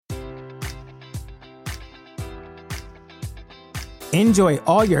Enjoy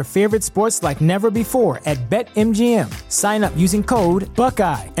all your favorite sports like never before at BetMGM. Sign up using code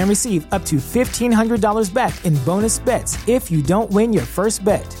Buckeye and receive up to $1,500 back in bonus bets if you don't win your first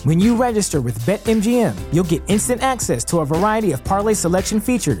bet. When you register with BetMGM, you'll get instant access to a variety of parlay selection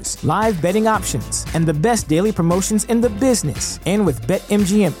features, live betting options, and the best daily promotions in the business. And with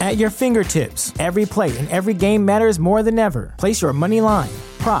BetMGM at your fingertips, every play and every game matters more than ever. Place your money line,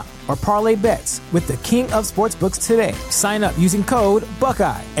 prop, or parlay bets with the king of sportsbooks today. Sign up using code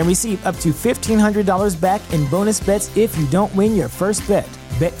Buckeye and receive up to $1,500 back in bonus bets if you don't win your first bet.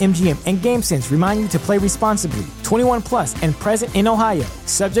 BetMGM and GameSense remind you to play responsibly. 21 plus and present in Ohio,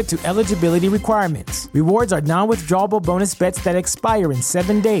 subject to eligibility requirements. Rewards are non-withdrawable bonus bets that expire in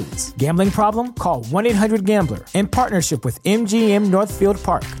 7 days. Gambling problem? Call 1-800-GAMBLER. In partnership with MGM Northfield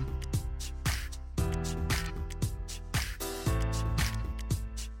Park.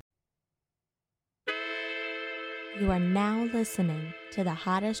 You are now listening to the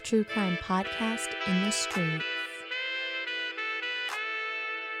hottest true crime podcast in the streets.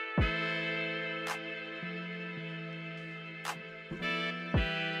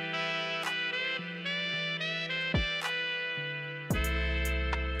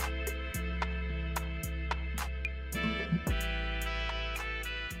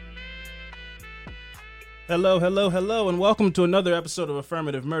 Hello, and welcome to another episode of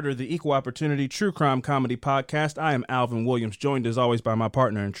Affirmative Murder, the Equal Opportunity True Crime Comedy Podcast. I am Alvin Williams, joined as always by my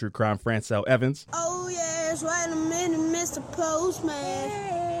partner in true crime, Francel Evans. Oh yes, wait a minute, Mr. Postman.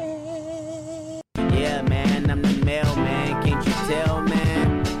 Yeah, man, I'm the mailman. Can't you tell,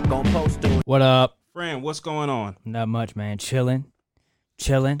 man? Gonna post it. What up? Fran, what's going on? Not much, man. Chilling.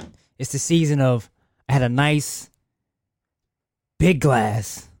 It's the season of, I had a nice big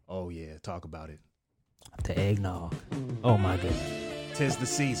glass Oh yeah, talk about it. to eggnog. Oh my goodness. 'Tis the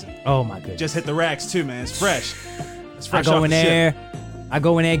season. Oh my goodness. Just hit the racks too, man. It's fresh. It's I fresh go off in the there. ship. I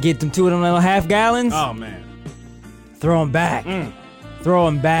go in there, get them 2 of them little half gallons. Oh man. Throw them back. Throw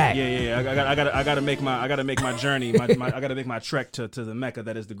them back. Yeah. I gotta make my journey. I gotta make my trek to the Mecca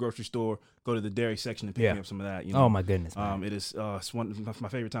that is the grocery store. Go to the dairy section and pick me up some of that. You know? Oh my goodness. Man. It is. It's one of my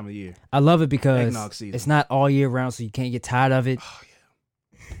favorite time of the year. I love it because Eggnog season. it's not all year round, so you can't get tired of it. Oh yeah.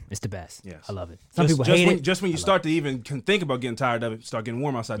 It's the best. Yes. I love it. Some people hate it. Just when you start to even think about getting tired of it, start getting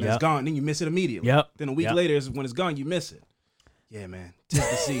warm outside, then it's gone. Then you miss it immediately. Yep. Then a week later is when it's gone, you miss it. Yeah, man. 'Tis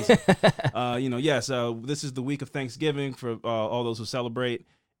the season. So this is the week of Thanksgiving for all those who celebrate.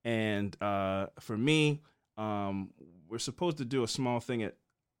 And for me, we're supposed to do a small thing at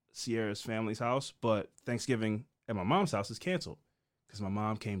Sierra's family's house, but Thanksgiving at my mom's house is canceled because my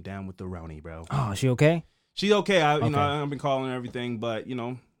mom came down with the Roni, bro. Oh, she okay? She's okay. I've been calling her and everything, but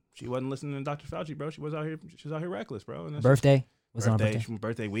she wasn't listening to Dr. Fauci, bro. She was out here reckless, bro. And Birthday? Was on her birthday?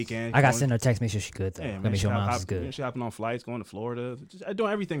 Birthday weekend. I got to send her a text, make sure she's good, though. Yeah, Let me show mom's is good. She hopping on flights, going to Florida, just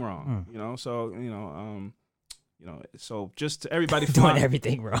doing everything wrong. So just to everybody Doing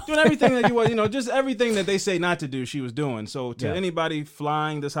everything wrong. doing everything that you want, just everything that they say not to do, she was doing. So to anybody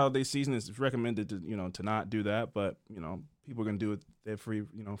flying this holiday season, it's recommended to not do that. But people are gonna do it. They have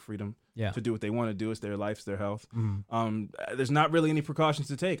freedom to do what they want to do. It's their life, it's their health. There's not really any precautions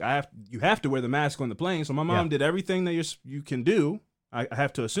to take. You have to wear the mask on the plane. So my mom did everything that you can do. I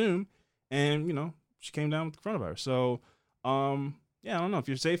have to assume, and she came down with coronavirus. So I don't know if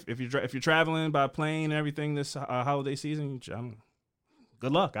you're safe. If you're traveling by plane and everything this holiday season,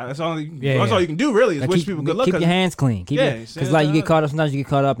 good luck. That's all you can do really is wish people good luck. Keep your hands clean. Because you get caught up. Sometimes you get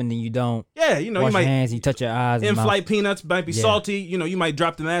caught up and then you don't. Yeah, wash you your might hands. You touch your eyes. In-flight peanuts might be salty. You might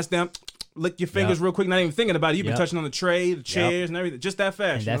drop the mask down, lick your fingers real quick, not even thinking about it. You've been touching on the tray, the chairs, and everything, just that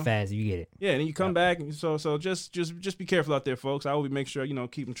fast. And that fast, you get it. Yeah, and then you come back, and so just be careful out there, folks. I will make sure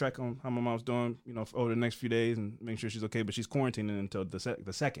keeping track on how my mom's doing, over the next few days, and make sure she's okay. But she's quarantining until the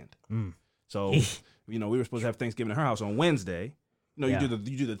 2nd. So we were supposed to have Thanksgiving at her house on Wednesday. You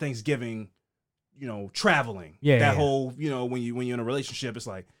do the Thanksgiving, traveling. Whole when you're in a relationship, it's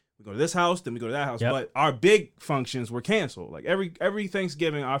like we go to this house, then we go to that house. But our big functions were canceled. Like every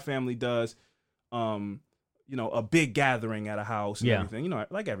Thanksgiving, our family does, a big gathering at a house and everything.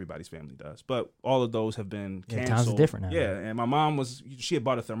 Like everybody's family does. But all of those have been canceled. Times are different now. Yeah, and my mom she had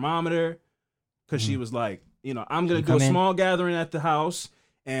bought a thermometer because she was like, I'm gonna do a small gathering at the house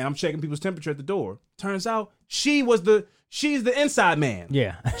and I'm checking people's temperature at the door. Turns out she's the inside man.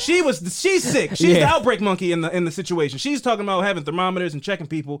 Yeah. She's sick. She's the outbreak monkey in the situation. She's talking about having thermometers and checking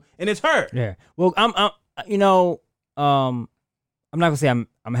people, and it's her. Yeah. Well, I'm not gonna say I'm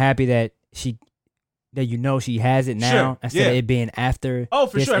happy that she has it now instead of it being after. Oh,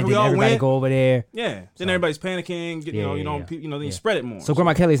 for this, sure. And We then all everybody went. go over there. Yeah. Then everybody's panicking. Then you spread it more. So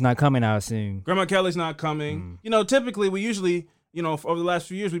Grandma Kelly's not coming, I assume. Grandma Kelly's not coming. Typically we usually over the last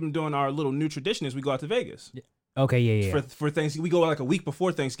few years, we've been doing our little new tradition is we go out to Vegas. Yeah. Okay, yeah. For Thanksgiving, we go like a week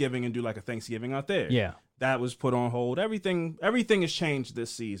before Thanksgiving and do like a Thanksgiving out there. Yeah. That was put on hold. Everything has changed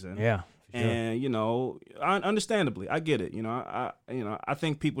this season. Yeah. Sure. And understandably, I get it. I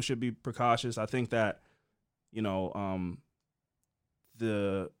think people should be precautious. I think that, the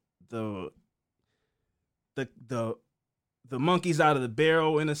monkey's out of the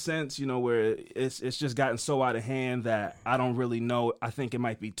barrel in a sense, where it's just gotten so out of hand that I don't really know. I think it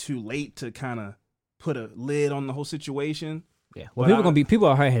might be too late to kind of put a lid on the whole situation. Yeah. Well, people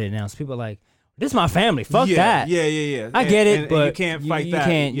are hard-headed now. So people are like, this is my family. Fuck that. Yeah. I get it, but you can't fight you that.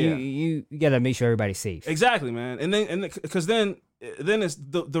 Can't, you got to make sure everybody's safe. Exactly, man. And because then it's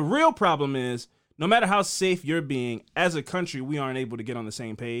the real problem is, no matter how safe you're being, as a country, we aren't able to get on the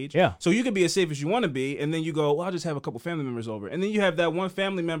same page. Yeah. So you could be as safe as you want to be, and then you go, well, I'll just have a couple family members over. And then you have that one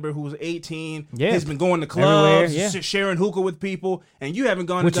family member who's 18, has been going to clubs, sharing hookah with people, and you haven't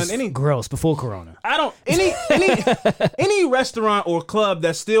gone and done any. Gross, before Corona. I don't, any restaurant or club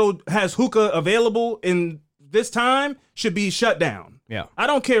that still has hookah available in this time should be shut down. Yeah. I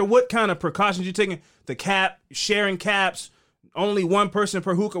don't care what kind of precautions you're taking, sharing caps, only one person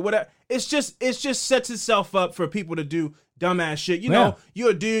per hookah, whatever. It just sets itself up for people to do dumbass shit. You're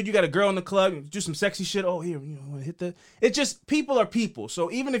a dude, you got a girl in the club, you do some sexy shit. Oh, here, want to hit the. It's just, people are people.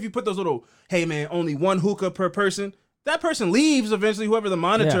 So even if you put those little, hey man, only one hookah per person, that person leaves eventually, whoever the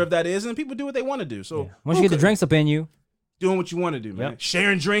monitor of that is, and people do what they want to do. So once you get the drinks up in you, doing what you want to do, man. Yep.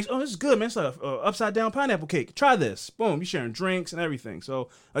 Sharing drinks. Oh, this is good, man. It's like a upside down pineapple cake. Try this. Boom. You're sharing drinks and everything. So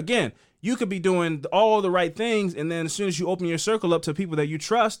again, you could be doing all the right things, and then as soon as you open your circle up to people that you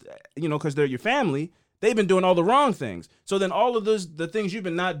trust, because they're your family, they've been doing all the wrong things. So then all of the things you've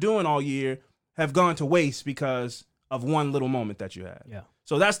been not doing all year have gone to waste because of one little moment that you had. Yeah.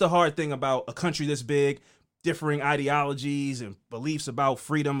 So that's the hard thing about a country this big, differing ideologies and beliefs about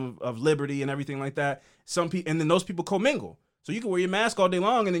freedom of liberty and everything like that. And then those people commingle. So you can wear your mask all day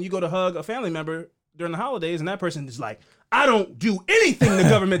long, and then you go to hug a family member during the holidays, and that person is like, I don't do anything the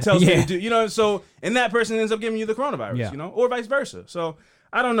government tells me to do. So, and that person ends up giving you the coronavirus, or vice versa. So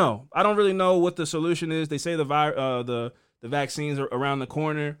I don't know. I don't really know what the solution is. They say the vaccines are around the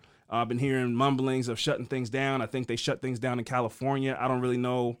corner. I've been hearing mumblings of shutting things down. I think they shut things down in California. I don't really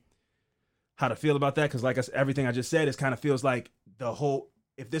know how to feel about that, because like everything I just said, it kind of feels like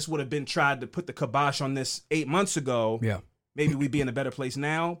if this would have been tried to put the kibosh on this 8 months ago, maybe we'd be in a better place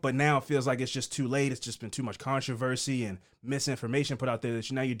now. But now it feels like it's just too late. It's just been too much controversy and misinformation put out there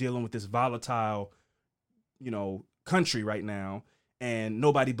that now you're dealing with this volatile, country right now, and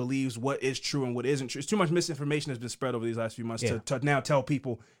nobody believes what is true and what isn't true. It's too much misinformation has been spread over these last few months to now tell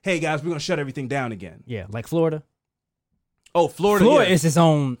people, hey guys, we're going to shut everything down again. Yeah, like Florida. Oh, Florida is its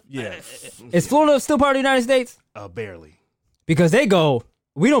own. Yeah. Is Florida still part of the United States? Barely. Because they go,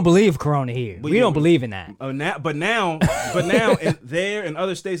 we don't believe Corona here. We don't believe in that. But now, and there and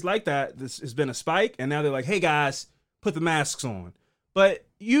other states like that, this has been a spike, and now they're like, hey guys, put the masks on. But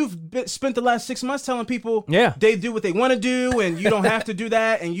you've spent the last 6 months telling people they do what they want to do, and you don't have to do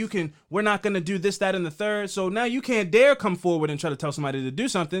that, and we're not going to do this, that, and the third. So now you can't dare come forward and try to tell somebody to do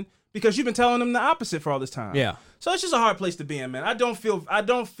something because you've been telling them the opposite for all this time. Yeah. So it's just a hard place to be in, man. I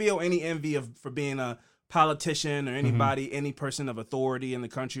don't feel any envy for being a politician or anybody, any person of authority in the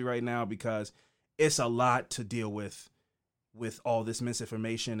country right now, because it's a lot to deal with all this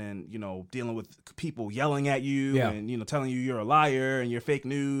misinformation and, dealing with people yelling at you and, telling you you're a liar and you're fake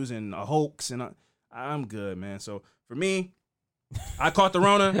news and a hoax. And I'm good, man. So for me, I caught the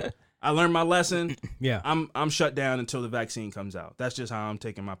Rona. I learned my lesson. Yeah. I'm shut down until the vaccine comes out. That's just how I'm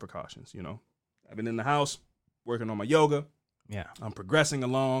taking my precautions, I've been in the house working on my yoga. Yeah. I'm progressing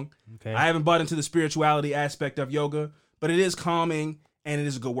along. Okay. I haven't bought into the spirituality aspect of yoga, but it is calming and it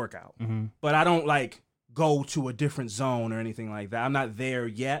is a good workout. Mm-hmm. But I don't go to a different zone or anything like that. I'm not there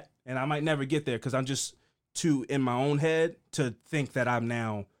yet, and I might never get there because I'm just too in my own head to think that I'm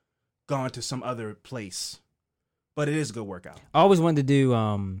now gone to some other place. But it is a good workout. I always wanted to do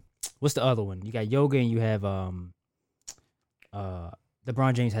what's the other one? You got yoga and you have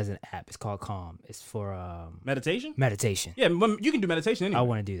LeBron James has an app. It's called Calm. It's for meditation. Meditation. Yeah, you can do meditation anyway. I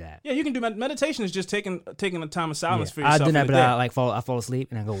want to do that. Yeah, you can do meditation. Is just taking a time of silence for yourself. I do that, but I fall asleep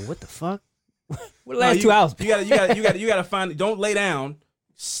and I go, what the fuck? What the last 2 hours? You gotta find. Don't lay down.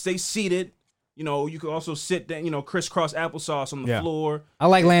 Stay seated. You can also sit down. Crisscross applesauce on the floor. I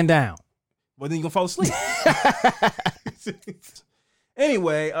like laying down. Well, then you gonna fall asleep.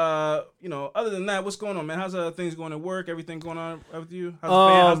 Anyway, other than that, what's going on, man? How's things going at work? Everything going on with you?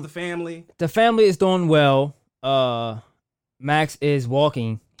 How's the family? The family is doing well. Max is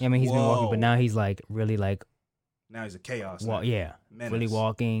walking. I mean, he's been walking, but now he's really Now he's a chaos. Fully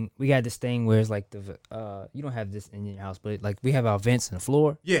walking. We got this thing where it's like you don't have this in your house, but like we have our vents in the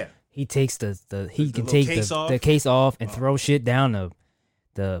floor. Yeah. He takes the case off and throw shit down the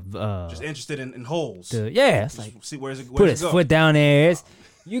just interested in holes. It's like see where's it put his foot down there.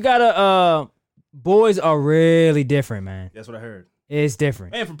 You gotta boys are really different, man. That's what I heard. It's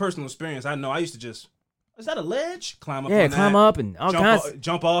different. And from personal experience, I know I used to just is that a ledge? Climb up. Climb up and all kinds.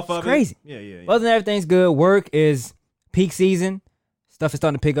 Jump off of it. Crazy. Yeah. Other than everything's good. Work is peak season. Stuff is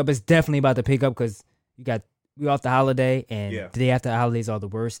starting to pick up. It's definitely about to pick up because we off the holiday and the day after the holidays are the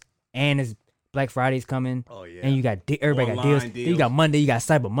worst. And it's Black Friday's coming. Oh yeah. And you got everybody got deals. You got Monday. You got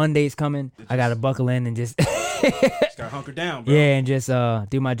Cyber Mondays coming. I gotta buckle in and just gotta hunker down, bro. Yeah, and just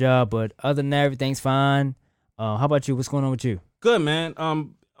do my job. But other than that, everything's fine. How about you? What's going on with you? Good, man.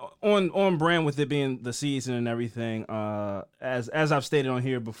 On brand with it being the season and everything. As I've stated on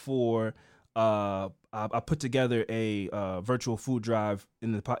here before, I put together a virtual food drive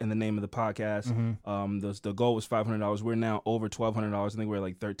in the name of the podcast. Mm-hmm. The goal was $500. We're now over $1,200. I think we're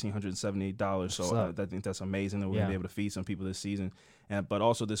like $1,378. So I think that's amazing that we're gonna be able to feed some people this season. But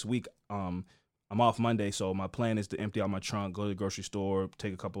also this week, I'm off Monday, so my plan is to empty out my trunk, go to the grocery store,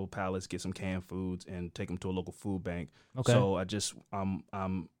 take a couple of pallets, get some canned foods, and take them to a local food bank. Okay. So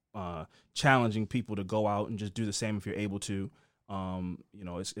I'm challenging people to go out and just do the same if you're able to.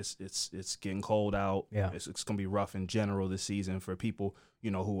 It's getting cold out. Yeah. It's gonna be rough in general this season for people,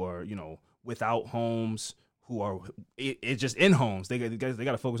 who are, without homes, who are just in homes. They got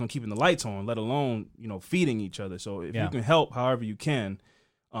to focus on keeping the lights on, let alone, feeding each other. So if you can help however you can,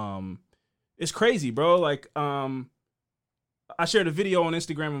 it's crazy, bro. Like, I shared a video on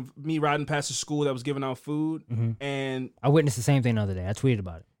Instagram of me riding past a school that was giving out food, and I witnessed the same thing the other day. I tweeted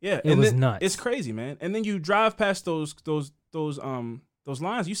about it. Yeah, it was nuts. It's crazy, man. And then you drive past those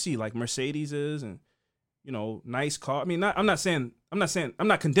lines, you see like Mercedeses and nice car. I mean, I'm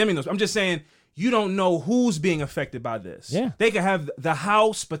not condemning those. I'm just saying you don't know who's being affected by this. Yeah, they could have the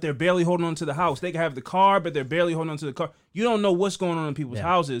house, but they're barely holding on to the house. They could have the car, but they're barely holding on to the car. You don't know what's going on in people's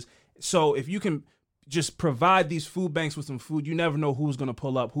houses. So if you can just provide these food banks with some food, you never know who's going to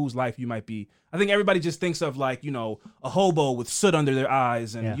pull up, whose life you might be. I think everybody just thinks of like, a hobo with soot under their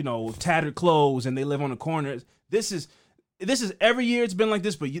eyes and, tattered clothes, and they live on the corner. This is every year it's been like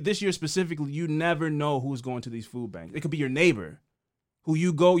this, but this year specifically, you never know who's going to these food banks. It could be your neighbor who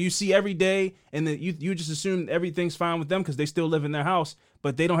you see every day, and then you just assume everything's fine with them because they still live in their house,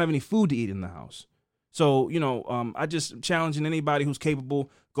 but they don't have any food to eat in the house. So, I just challenging anybody who's capable,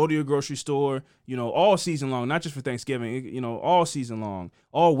 go to your grocery store, all season long, not just for Thanksgiving, all season long,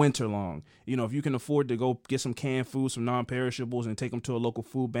 all winter long. If you can afford to go get some canned food, some non-perishables, and take them to a local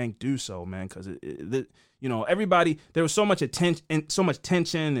food bank, do so, man, because everybody, there was so much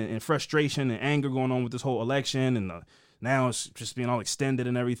tension and frustration and anger going on with this whole election, and now it's just being all extended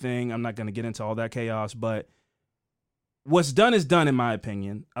and everything. I'm not going to get into all that chaos, but what's done is done, in my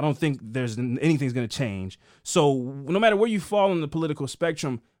opinion. I don't think there's anything's going to change. So no matter where you fall on the political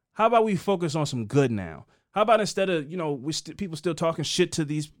spectrum, how about we focus on some good now? How about instead of, people still talking shit to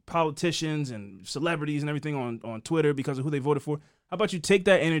these politicians and celebrities and everything on Twitter because of who they voted for, how about you take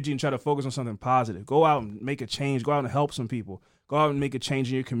that energy and try to focus on something positive? Go out and make a change. Go out and help some people. Go out and make a change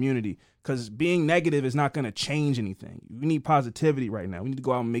in your community, because being negative is not going to change anything. We need positivity right now. We need to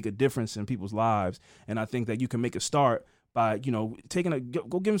go out and make a difference in people's lives. And I think that you can make a start by, go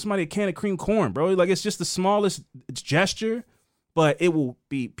giving somebody a can of cream corn, bro. Like, it's just the smallest gesture, but it will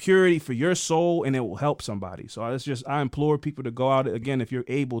be purity for your soul and it will help somebody. So I implore people to go out again, if you're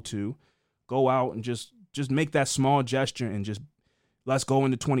able to go out and just make that small gesture and just let's go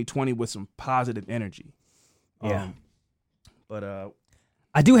into 2020 with some positive energy. Yeah. But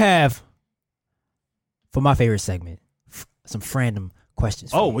I do have, for my favorite segment, some random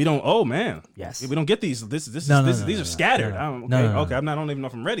questions. We don't. Oh man. Yes. We don't get these. These are scattered. Okay. I don't even know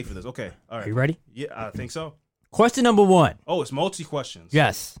if I'm ready for this. Okay. All right. Are you ready? Yeah, I think so. Question number 1. Oh, it's multi questions.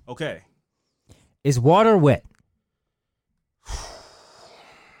 Yes. Okay. Is water wet?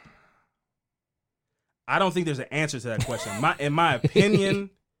 I don't think there's an answer to that question. In my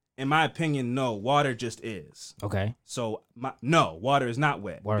opinion, no. Water just is. Okay. So no, water is not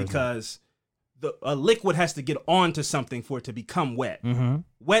wet because a liquid has to get onto something for it to become wet. Mm-hmm.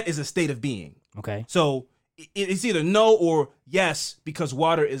 Wet is a state of being. Okay. So it's either no or yes, because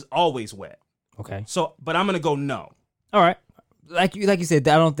water is always wet. Okay. So, but I'm gonna go no. All right. Like you said,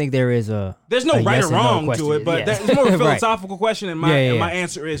 I don't think there's no right yes or wrong to it, but it's more of a philosophical question, and my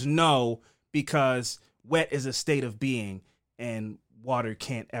answer is no, because wet is a state of being, and water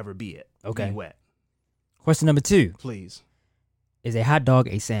can't ever be it. Okay. Be wet. Question number 2. Please. Is a hot dog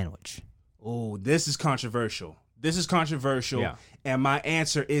a sandwich? Oh, this is controversial. This is controversial. Yeah. And my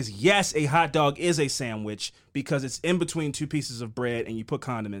answer is yes, a hot dog is a sandwich because it's in between two pieces of bread and you put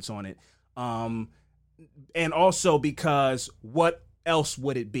condiments on it. And also because what else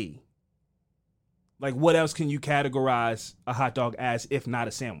would it be? Like, what else can you categorize a hot dog as if not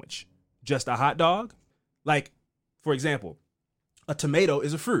a sandwich? Just a hot dog? Like, for example, a tomato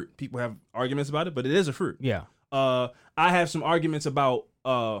is a fruit. People have arguments about it, but it is a fruit. Yeah. I have some arguments about,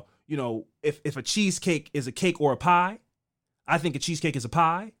 if a cheesecake is a cake or a pie. I think a cheesecake is a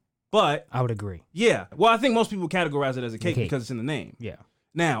pie, but I would agree. Yeah. Well, I think most people categorize it as a cake because it's in the name. Yeah.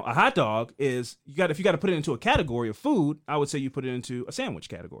 Now, a hot dog is if you got to put it into a category of food, I would say you put it into a sandwich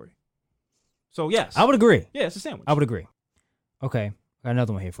category. So, yes. I would agree. Yeah, it's a sandwich. I would agree. Okay. I got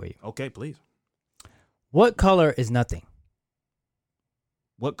another one here for you. Okay, please. What color is nothing?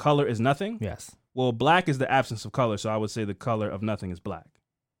 What color is nothing? Yes. Well, black is the absence of color, so I would say the color of nothing is black.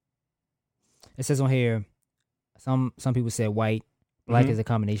 It says on here, some people said white. Black is a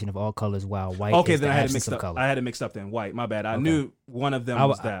combination of all colors, while white is the absence of color. I had it mixed up then. White, my bad. I knew one of them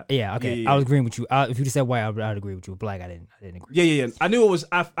was that. Yeah, okay. Yeah. I was agreeing with you. If you just said white, I'd agree with you. Black, I didn't agree. Yeah. I knew it was.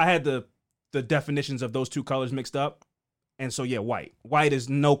 I had the definitions of those two colors mixed up, and so yeah, white. White is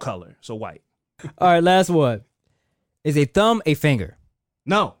no color, so white. All right, last one. Is a thumb a finger?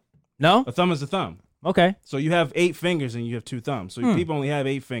 No. A thumb is a thumb. Okay. So you have 8 fingers and you have 2 thumbs. So people only have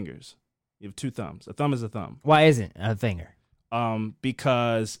 8 fingers. You have 2 thumbs. A thumb is a thumb. Why isn't a finger?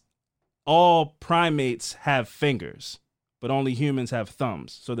 Because all primates have fingers, but only humans have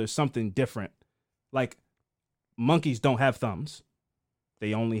thumbs. So there's something different. Like monkeys don't have thumbs.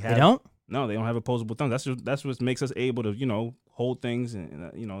 They only have. They don't? No, they don't have opposable thumbs. That's what makes us able to, hold things.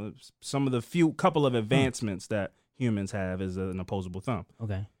 And some of the couple of advancements that humans have is an opposable thumb.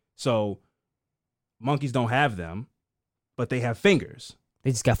 Okay. So monkeys don't have them, but they have fingers. They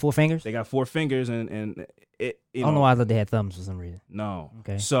just got 4 fingers? They got 4 fingers, and it. I don't know why I thought they had thumbs for some reason. No.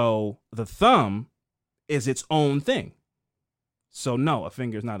 Okay. So the thumb is its own thing. So no, a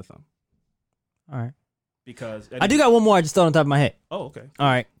finger is not a thumb. All right. Because I do got one more I just thought on top of my head. Oh, okay. All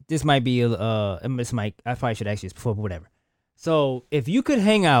right. This might be I probably should ask you this before, but whatever. So if you could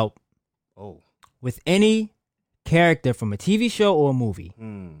hang out with any character from a TV show or a movie,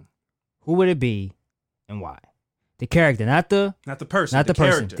 who would it be and why? The character, not the person. Not the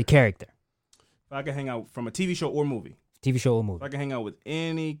person, character. The character. If I could hang out from a TV show or movie. TV show or movie. If I could hang out with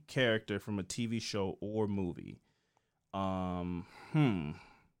any character from a TV show or movie. That's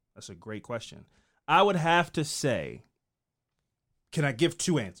a great question. I would have to say, can I give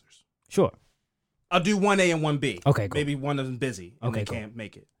 2 answers? Sure. I'll do 1A and 1B. Okay, cool. Maybe one of them busy and they can't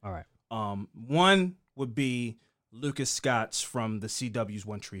make it. All right. One would be Lucas Scotts from the CW's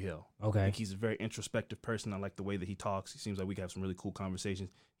One Tree Hill. Okay. I think he's a very introspective person. I like the way that he talks. He seems like we could have some really cool conversations.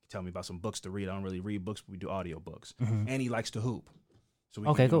 He tell me about some books to read. I don't really read books, but we do audio books. And he likes to hoop. So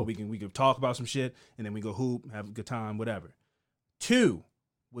we can talk about some shit, and then we go hoop, have a good time, whatever. 2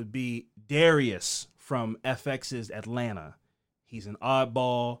 would be Darius from FX's Atlanta. He's an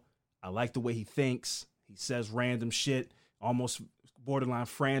oddball. I like the way he thinks. He says random shit, almost borderline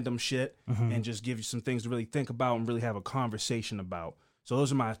frandom shit, and just give you some things to really think about and really have a conversation about. So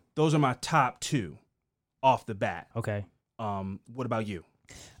those are my top 2 off the bat. Okay. What about you?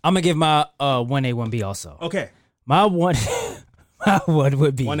 I'm gonna give my 1A, 1B also. Okay. My one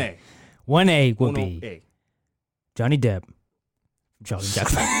would be 1A. 1A would be Johnny Depp from Charlie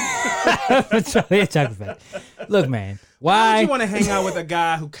and Chocolate Factory. Look, man, why would you want to hang out with a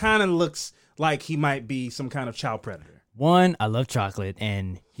guy who kind of looks like he might be some kind of child predator? 1, I love chocolate,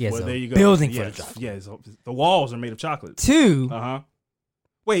 and he has a building for the chocolate. Yeah, the walls are made of chocolate. 2,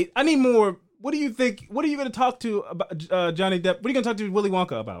 Wait, I need more. What do you think? What are you going to talk to about Johnny Depp? What are you going to talk to Willy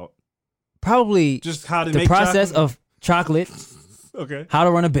Wonka about? Probably just how to the make process of chocolate. Okay. How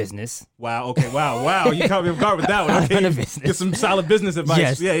to run a business. Wow. Okay. Wow. You caught me off guard with that one. Okay. Run a business. Get some solid business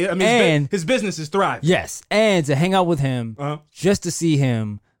advice. Yes. Yeah. I mean, his business is thriving. Yes. And to hang out with him, just to see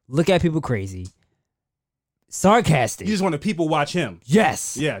him look at people crazy, sarcastic. You just want to people watch him.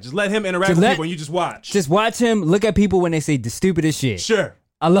 Yes. Yeah. Just let him interact with people and you just watch. Just watch him look at people when they say the stupidest shit. Sure.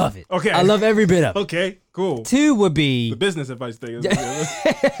 I love it. Okay. I love every bit of it. Okay, cool. 2 would be the business advice thing. You're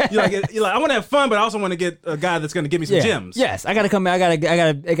like, I want to have fun, but I also want to get a guy that's going to give me some gems. Yes, I got to come. I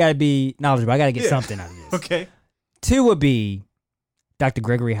gotta be knowledgeable. I got to get something out of this. Okay. 2 would be Dr.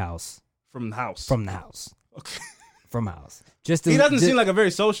 Gregory House from the house. Okay. From House. He doesn't seem like a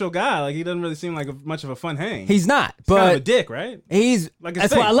very social guy. Like he doesn't really seem like much of a fun hang. He's not. He's but kind of a dick, right? He's like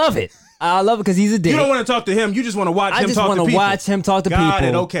that's why I love it. I love it because he's a dick. You don't want to talk to him. You just want to watch him talk to people. I just want to watch him talk to people. Got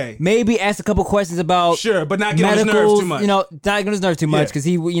it. Okay. Maybe ask a couple questions about but not get on his nerves too much. Not get on his nerves too much because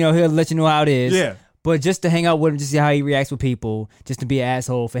he'll let you know how it is. Yeah. But just to hang out with him, just see how he reacts with people, just to be an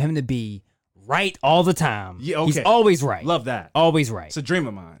asshole, for him to be right all the time. Yeah, okay. He's always right. Love that. Always right. It's a dream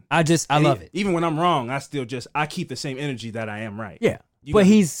of mine. I love it. Even when I'm wrong, I keep the same energy that I am right. Yeah. But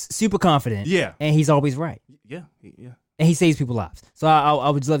he's super confident. Yeah. And he's always right. Yeah. And he saves people's lives. So I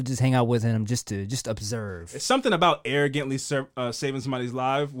would love to just hang out with him just to observe. It's something about arrogantly saving somebody's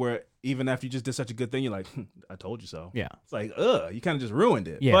life where even after you just did such a good thing, you're like, I told you so. Yeah. It's like, you kind of just ruined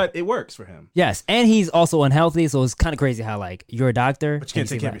it. Yeah. But it works for him. Yes. And he's also unhealthy, so it's kind of crazy how, like, you're a doctor. But you can't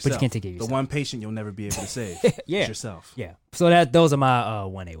take care of yourself. But you can't take care of yourself. The one patient you'll never be able to save. Yeah. It's yourself. Yeah. So those are my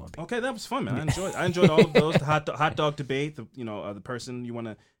 1A, 1B. Okay, that was fun, man. I enjoyed all of those. The hot dog debate, the person you want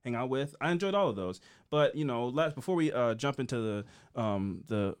to hang out with. I enjoyed all of those. But, before we jump into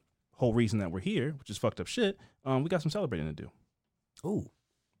the whole reason that we're here, which is fucked up shit, we got some celebrating to do. Ooh.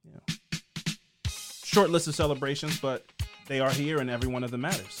 Yeah. Short list of celebrations, but they are here and every one of them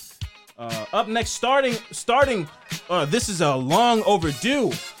matters. Up next, starting. This is a long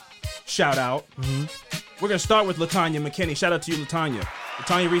overdue shout out. Mm-hmm. We're gonna start with Latanya McKinney. Shout out to you, Latanya.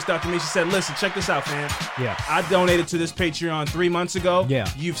 Latanya reached out to me. She said, "Listen, check this out, fam. Yeah. I donated to this Patreon 3 months ago. Yeah.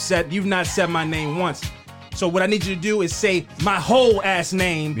 You've not said my name once. So what I need you to do is say my whole ass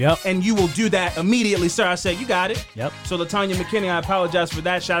name. Yep. And you will do that immediately, sir." I said, "You got it." Yep. So Latanya McKinney, I apologize for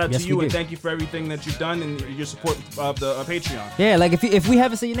that. Shout out Yes, to you we and do. thank you for everything that you've done and your support of the Patreon. Yeah, like if we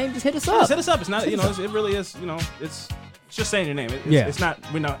haven't said your name, just hit us up. Just hit us up. It's not, it really is, it's just saying your name. It's not,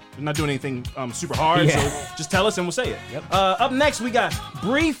 we're not doing anything super hard. Yeah. So just tell us and we'll say it. Yep. Up next, we got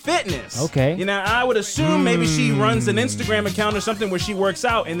Bree Fitness. Okay. I would assume maybe she runs an Instagram account or something where she works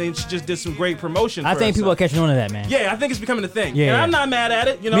out and then she just did some great promotion. I for think people are herself. catching on to that, man. Yeah, I think it's becoming a thing. Yeah. And I'm not mad at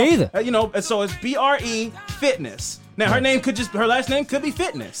it. Me either. So it's BRE Fitness. Now her last name could be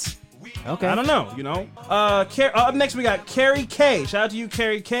Fitness. Okay. I don't know. Up next we got Carrie K. Shout out to you,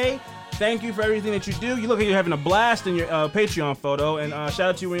 Carrie K. Thank you for everything that you do. You look like you're having a blast in your Patreon photo, and shout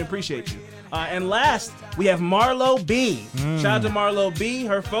out to you. We appreciate you. And last, we have Marlo B. Shout out to Marlo B.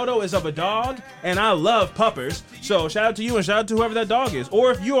 Her photo is of a dog, and I love puppers. So shout out to you and shout out to whoever that dog is. Or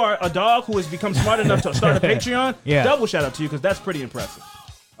if you are a dog who has become smart enough to start a Patreon, double shout out to you because that's pretty impressive.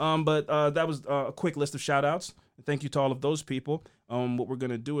 But that was a quick list of shout outs. Thank you to all of those people. What we're going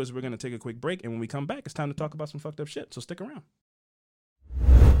to do is we're going to take a quick break, and when we come back, it's time to talk about some fucked up shit. So stick around.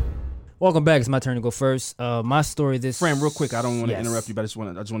 Welcome back. It's my turn to go first. My story this... Fran, real quick, I don't want to interrupt you, but I just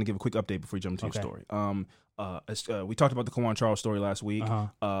want to give a quick update before you jump into your story. We talked about the Kawan Charles story last week.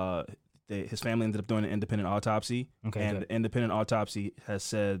 His family ended up doing an independent autopsy, and the independent autopsy has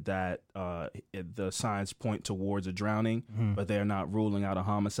said that the signs point towards a drowning, but they are not ruling out a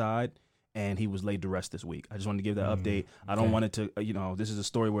homicide, and he was laid to rest this week. I just wanted to give that update. I don't want it to, this is a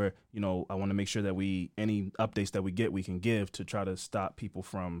story where, I want to make sure that any updates that we get, we can give to try to stop people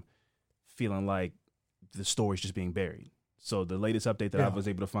from feeling like the story's just being buried. So the latest update that I was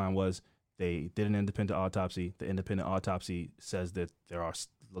able to find was they did an independent autopsy. The independent autopsy says that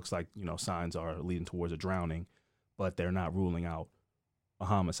looks like, signs are leading towards a drowning, but they're not ruling out a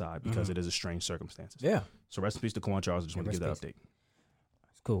homicide because it is a strange circumstances. Yeah. So rest in peace to Kawan Charles. I just want to give that update.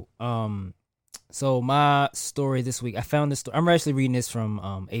 That's cool. So my story this week, I found this story. I'm actually reading this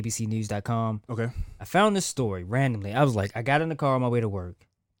from abcnews.com. Okay. I found this story randomly. I was like, I got in the car on my way to work,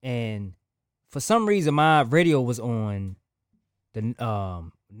 and for some reason, my radio was on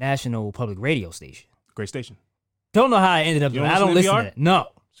the National Public Radio Station. Great station. Don't know how I ended up doing it. I don't listen to it. No.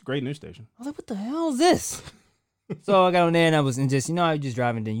 It's a great news station. I was like, what the hell is this? So I got on there and I was just, how you just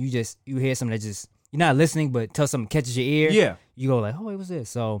driving, then you hear something that just, you're not listening, but until something catches your ear. Yeah. You go like, oh, wait, what's this?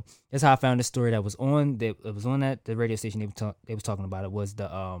 So that's how I found this story that was on, the radio station they was talking about. It was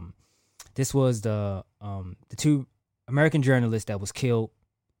this was the two American journalists that was killed.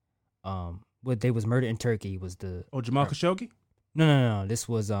 They was murdered in Turkey was the... Oh, Jamal Khashoggi? No. This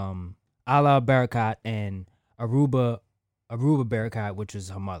was Ala Barakat and Aruba Barakat, which was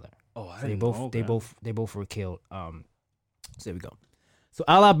her mother. Oh, I so didn't know. They both were killed. So there we go. So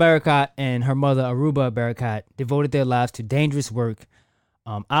Ala Barakat and her mother Aruba Barakat devoted their lives to dangerous work.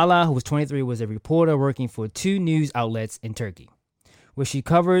 Ala, who was 23, was a reporter working for 2 news outlets in Turkey, where she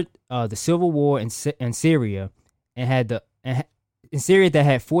covered the civil war in Syria in Syria that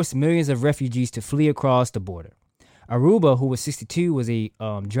had forced millions of refugees to flee across the border. Aruba, who was 62, was a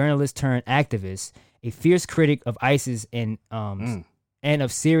journalist turned activist, a fierce critic of ISIS and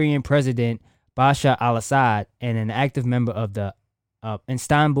of Syrian President Bashar al-Assad, and an active member of the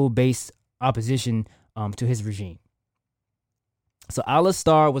Istanbul-based opposition to his regime. So Ala's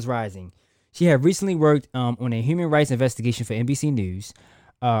star was rising. She had recently worked on a human rights investigation for NBC News.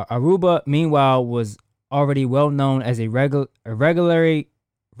 Aruba, meanwhile, was already well known as a regular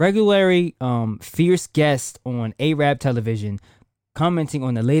regularly fierce guest on Arab television, commenting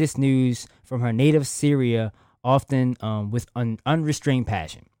on the latest news from her native Syria, often with an unrestrained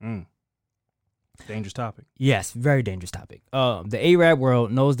passion. Dangerous topic. Yes, very dangerous topic. The Arab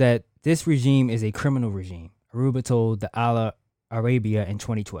world knows that this regime is a criminal regime, Aruba told the Al Arabiya in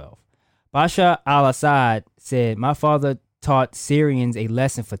 2012. Bashar al-Assad said, "My father taught Syrians a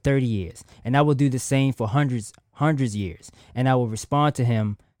lesson for 30 years, and I will do the same for hundreds years, and I will respond to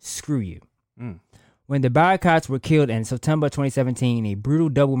him, screw you." When the Barakats were killed in September 2017, a brutal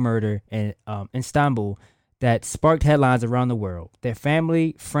double murder in Istanbul that sparked headlines around the world, their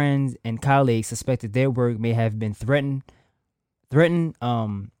family, friends, and colleagues suspected their work may have been threatened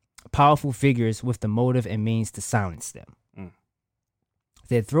powerful figures with the motive and means to silence them.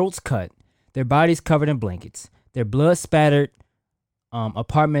 Their throats cut, their bodies covered in blankets, their blood-spattered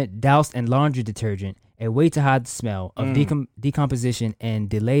apartment doused in laundry detergent, a way to hide the smell of decomposition and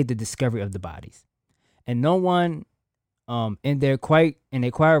delay the discovery of the bodies. And no one in a quiet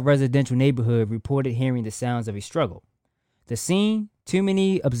residential neighborhood reported hearing the sounds of a struggle. The scene, too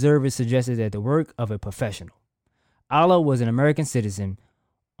many observers suggested that the work of a professional. Allah was an American citizen,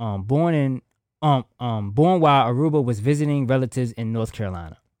 born while Aruba was visiting relatives in North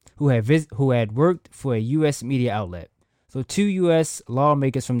Carolina, who had worked for a U.S. media outlet. So 2 U.S.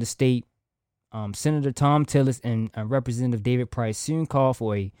 lawmakers from the state, Senator Tom Tillis and Representative David Price, soon called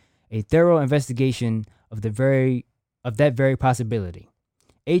for a thorough investigation of that very possibility.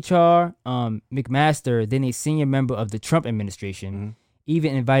 H.R. McMaster, then a senior member of the Trump administration,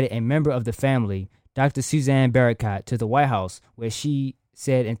 even invited a member of the family, Dr. Suzanne Barakat, to the White House, where she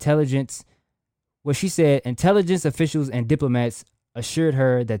said intelligence officials and diplomats assured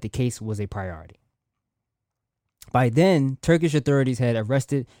her that the case was a priority. By then, Turkish authorities had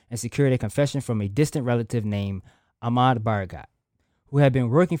arrested and secured a confession from a distant relative named Ahmad Barakat, who had been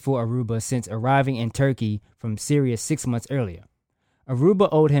working for Aruba since arriving in Turkey from Syria 6 months earlier. Aruba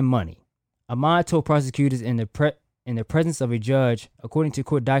owed him money. Ahmad told prosecutors in the presence of a judge, according to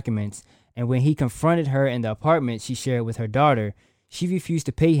court documents, and when he confronted her in the apartment she shared with her daughter, she refused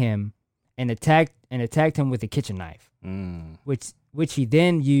to pay him and attacked him with a kitchen knife, which he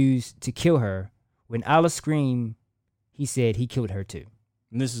then used to kill her. When Allah screamed, he said he killed her too.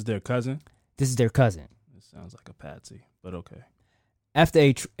 And this is their cousin? This is their cousin. This sounds like a patsy, but okay. After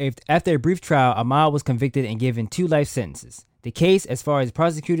a brief trial, Ahmad was convicted and given 2 life sentences. The case, as far as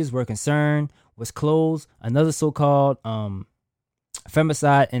prosecutors were concerned, was closed. Another so-called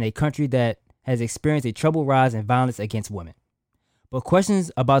femicide in a country that has experienced a troubled rise in violence against women. But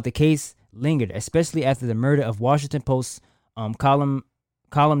questions about the case lingered, especially after the murder of Washington Post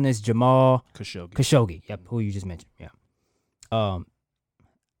columnist Jamal Khashoggi. Yep, who you just mentioned. Yeah.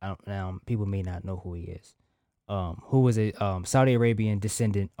 People may not know who he is. Who was a Saudi Arabian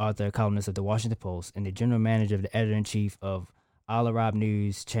descendant, author, columnist of the Washington Post, and the general manager of the editor-in-chief of Al Arab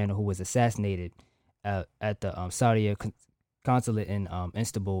News channel, who was assassinated at the Saudi consulate in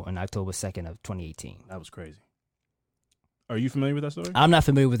Istanbul on October 2nd of 2018. That was crazy. Are you familiar with that story? I'm not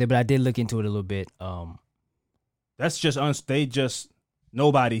familiar with it, but I did look into it a little bit. That's just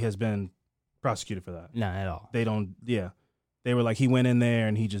nobody has been prosecuted for that. Not at all. They don't. Yeah, they were like, he went in there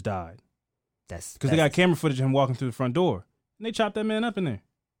and he just died. That's because they got camera footage of him walking through the front door, and they chopped that man up in there.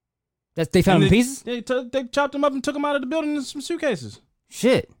 They found him in pieces. They chopped him up and took him out of the building in some suitcases.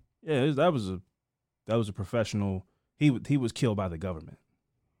 Shit. Yeah, that was a professional. He was killed by the government.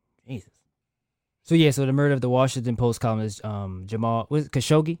 Jesus. So the murder of the Washington Post columnist Jamal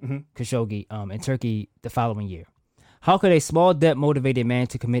Khashoggi, Khashoggi in Turkey the following year. How could a small debt-motivated man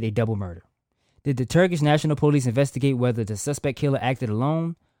to commit a double murder? Did the Turkish National Police investigate whether the suspect killer acted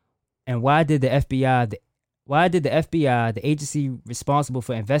alone? And why did the FBI, the agency responsible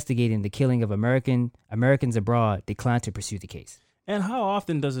for investigating the killing of Americans abroad, decline to pursue the case? And how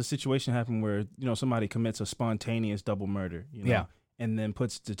often does a situation happen where somebody commits a spontaneous double murder, and then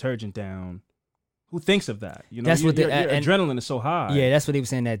puts detergent down? Who thinks of that? That's what your adrenaline is so high. Yeah, that's what he was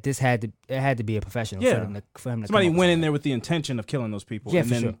saying, that it had to be a professional for him to somebody went in there with the intention of killing those people and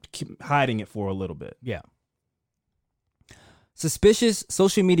then keep hiding it for a little bit. Yeah. Suspicious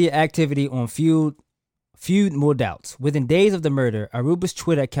social media activity on fueled more doubts. Within days of the murder, Aruba's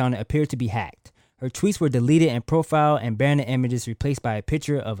Twitter account appeared to be hacked. Her tweets were deleted and profile and banner images replaced by a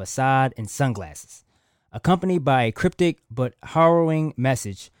picture of Assad in sunglasses, accompanied by a cryptic but harrowing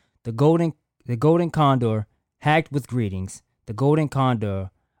message: the golden condor, hacked with greetings. The golden condor,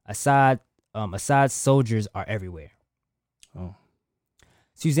 Assad's soldiers are everywhere. Oh.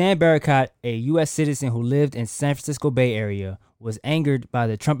 Suzanne Barakat, a U.S. citizen who lived in San Francisco Bay Area, was angered by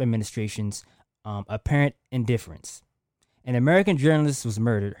the Trump administration's apparent indifference. An American journalist was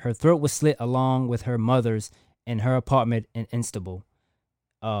murdered. Her throat was slit along with her mother's in her apartment in Istanbul.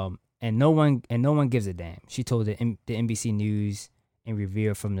 And no one gives a damn, she told the NBC News and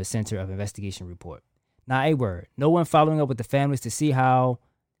Review from the Center of Investigation report. Not a word. No one following up with the families to see how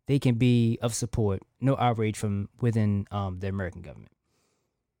they can be of support. No outrage from within the American government.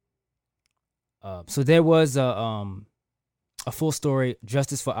 So there was a full story,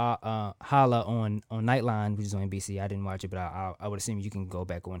 Justice for Hala on Nightline, which is on NBC. I didn't watch it, but I would assume you can go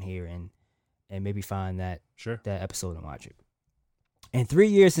back on here and maybe find that episode and watch it. In 3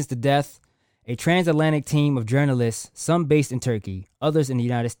 years since the death, a transatlantic team of journalists, some based in Turkey, others in the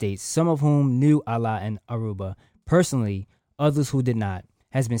United States, some of whom knew Ala and Aruba personally, others who did not,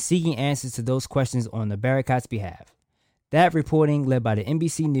 has been seeking answers to those questions on the Barakat's behalf. That reporting led by the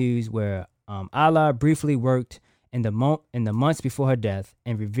NBC News, where Ala briefly worked in the months before her death,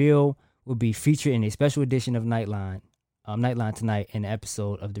 and Reveal will be featured in a special edition of Nightline tonight in an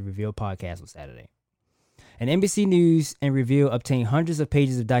episode of the Reveal podcast on Saturday. And NBC News and Reveal obtained hundreds of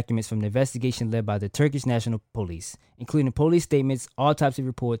pages of documents from the investigation led by the Turkish National Police, including police statements, autopsy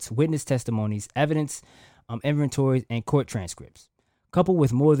reports, witness testimonies, evidence, inventories, and court transcripts, coupled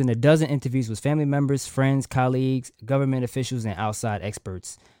with more than a dozen interviews with family members, friends, colleagues, government officials, and outside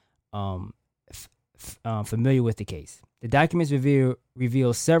experts familiar with the case. The documents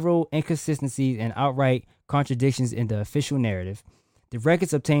reveal several inconsistencies and outright contradictions in the official narrative. The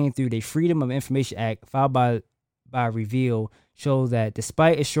records obtained through the Freedom of Information Act filed by Reveal show that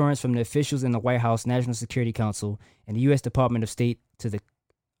despite assurance from the officials in the White House, National Security Council, and the U.S. Department of State to the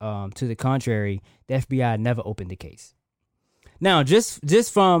contrary, the FBI never opened the case. Now,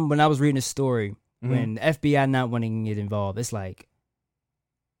 just from when I was reading the story, when the FBI not wanting to get involved, it's like,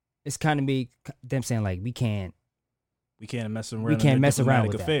 it's kind of me them saying like we can't mess around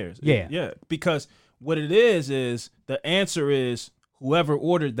with affairs. That. Yeah, because what it is the answer is whoever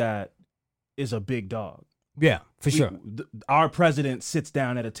ordered that is a big dog. Yeah, for sure. Our president sits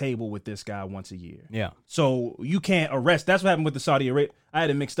down at a table with this guy once a year. Yeah. So you can't arrest. That's what happened with the Saudi Arabia. I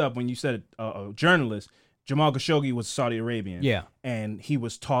had it mixed up when you said a journalist. Jamal Khashoggi was Saudi Arabian. Yeah. And he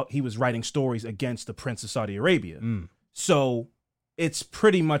was writing stories against the Prince of Saudi Arabia. So it's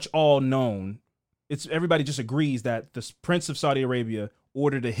pretty much all known. Everybody just agrees that the Prince of Saudi Arabia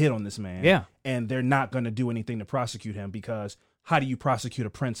ordered a hit on this man. Yeah. And they're not going to do anything to prosecute him, because how do you prosecute a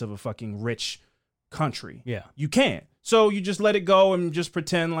prince of a fucking rich country? Yeah. You can't. So you just let it go and just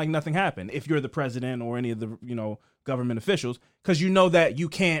pretend like nothing happened if you're the president or any of the, government officials, because you know that you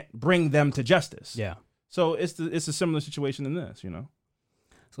can't bring them to justice. Yeah. So it's a similar situation in this,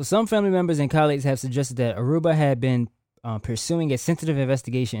 So some family members and colleagues have suggested that Aruba had been pursuing a sensitive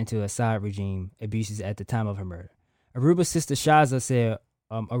investigation into Assad regime abuses at the time of her murder. Aruba's sister Shaza said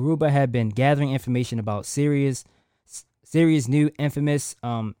Aruba had been gathering information about Syria's new infamous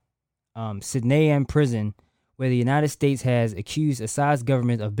Sidneian prison, where the United States has accused Assad's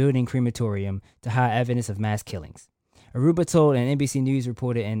government of building crematorium to hide evidence of mass killings. Aruba told an NBC News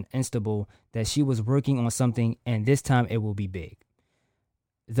reporter in Istanbul that she was working on something, and this time it will be big.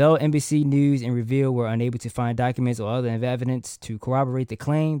 Though NBC News and Reveal were unable to find documents or other evidence to corroborate the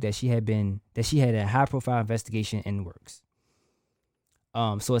claim that she had a high-profile investigation in the works.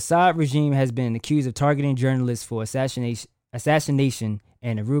 So Assad regime has been accused of targeting journalists for assassination,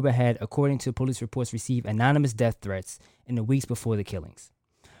 and Aruba had, according to police reports, received anonymous death threats in the weeks before the killings.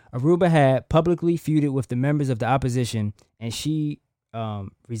 Aruba had publicly feuded with the members of the opposition, and she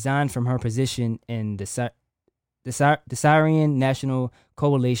resigned from her position in the Syrian National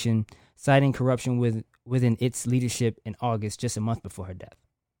Coalition, citing corruption within its leadership in August, just a month before her death.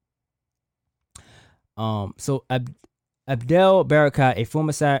 So Abdel Barakat, a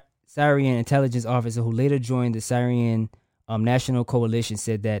former Syrian intelligence officer who later joined the Syrian National Coalition,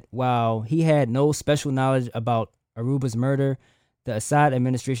 said that while he had no special knowledge about Aruba's murder, the Assad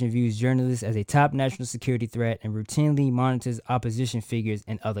administration views journalists as a top national security threat and routinely monitors opposition figures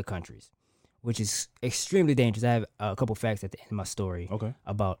in other countries, which is extremely dangerous. I have a couple facts at the end of my story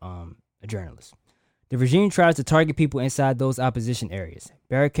about a journalist. The regime tries to target people inside those opposition areas.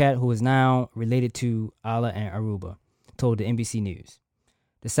 Barakat, who is now related to Ala and Aruba, told the NBC News.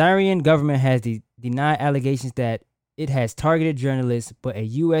 The Syrian government has denied allegations that it has targeted journalists, but a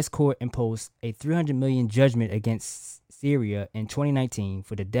U.S. court imposed a $300 million judgment against Syria in 2019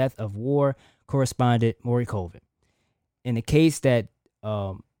 for the death of war correspondent Maury Colvin. In a case that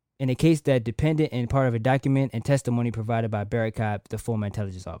depended in part of a document and testimony provided by Barakat, the former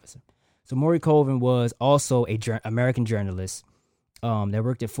intelligence officer. So Maury Colvin was also an American journalist that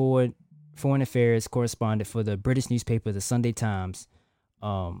worked at foreign affairs correspondent for the British newspaper The Sunday Times,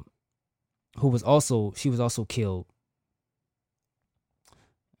 she was also killed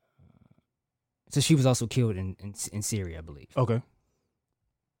So she was also killed in Syria, I believe. Okay.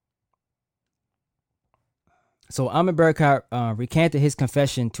 So Ahmed Barakat recanted his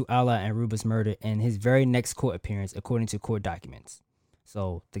confession to Ala and Aruba's murder in his very next court appearance, according to court documents.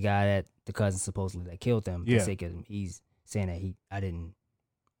 So the guy that the cousin supposedly that killed them, he's saying that I didn't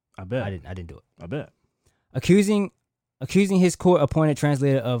do it. I bet. Accusing his court-appointed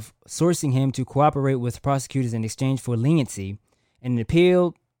translator of sourcing him to cooperate with prosecutors in exchange for leniency, and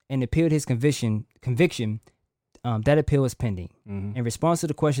appealed his conviction. That appeal is pending. Mm-hmm. In response to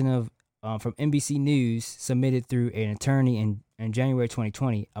the question from NBC News submitted through an attorney in January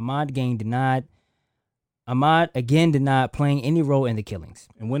 2020, Ahmad again denied playing any role in the killings.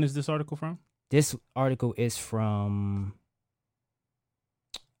 And when is this article from? This article is from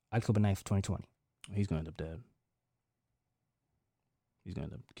October 9th, 2020. He's going to end up dead. He's going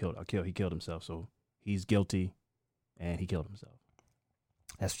to end up killed. He killed himself, so he's guilty, and he killed himself.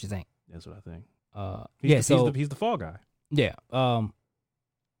 That's what you think? That's what I think. He's the fall guy. Yeah. So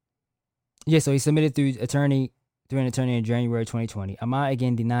he submitted through an attorney in January 2020. Ahmad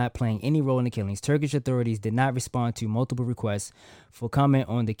again denied playing any role in the killings. Turkish authorities did not respond to multiple requests for comment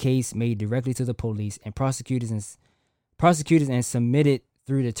on the case made directly to the police and prosecutors and submitted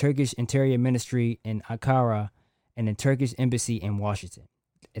through the Turkish Interior Ministry in Ankara and the Turkish Embassy in Washington.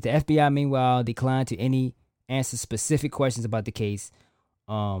 The FBI, meanwhile, declined to answer specific questions about the case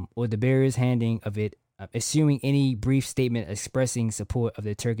or the various handling of it, assuming any brief statement expressing support of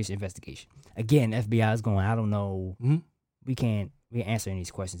the Turkish investigation. Again, FBI is going, I don't know. Mm-hmm. We can't answer any of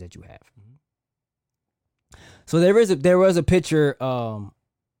these questions that you have. Mm-hmm. So there was a picture of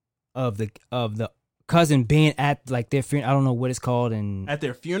the cousin being at like their funeral. I don't know what it's called, and at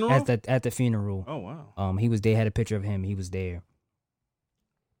their funeral. At the funeral. Oh wow. They had a picture of him. He was there.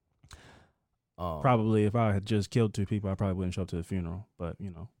 Probably if I had just killed 2 people, I probably wouldn't show up to the funeral. But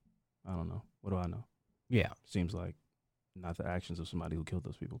I don't know. What do I know? Yeah. Seems like not the actions of somebody who killed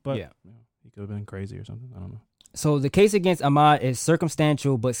those people. But he could have been crazy or something. I don't know. So the case against Ahmad is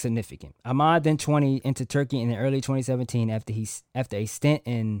circumstantial but significant. Ahmad, then 20, entered Turkey in the early 2017 after a stint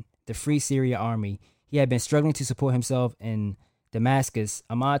in the Free Syria Army. He had been struggling to support himself in Damascus.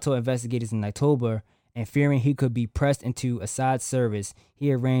 Ahmad told investigators in October, and fearing he could be pressed into Assad's service,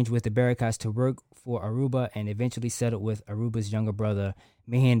 he arranged with the Barakats to work for Aruba and eventually settled with Aruba's younger brother,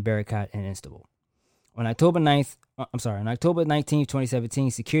 Mehen Barakat, in Istanbul. On October 19th,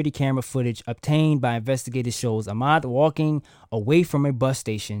 2017, security camera footage obtained by investigators shows Ahmad walking away from a bus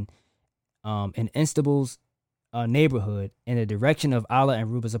station in Istanbul's neighborhood in the direction of Ala and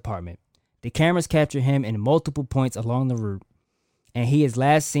Aruba's apartment. The cameras capture him in multiple points along the route, and he is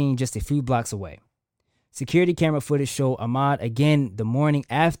last seen just a few blocks away. Security camera footage show Ahmad again the morning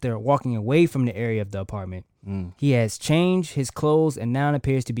after walking away from the area of the apartment. He has changed his clothes and now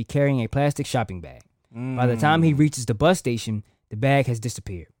appears to be carrying a plastic shopping bag. By the time he reaches the bus station, the bag has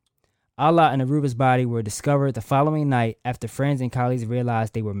disappeared. Ala and Aruba's body were discovered the following night after friends and colleagues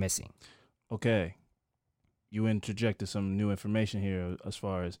realized they were missing. Okay. You interjected some new information here as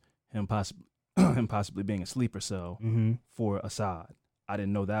far as him possibly being a sleeper cell for Assad. I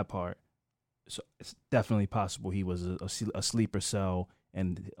didn't know that part. So it's definitely possible he was a sleeper cell,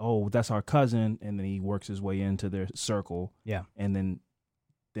 and that's our cousin, and then he works his way into their circle, and then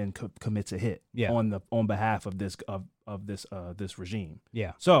commits a hit, on behalf of this regime.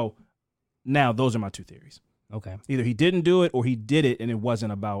 Yeah. So now those are my 2 theories. Okay. Either he didn't do it or he did it, and it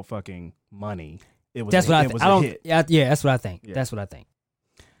wasn't about fucking money. It was. That's what I think. Yeah, that's what I think. Yeah. That's what I think.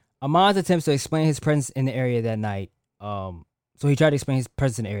 Ahmad's attempts to explain his presence in the area that night. So he tried to explain his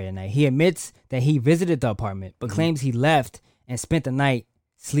presence in the area that night. He admits that he visited the apartment, but claims he left and spent the night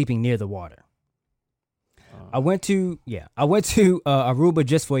sleeping near the water. I went to Aruba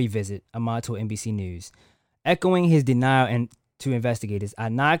just for a visit, Ahmad told NBC News. Echoing his denial to investigators, I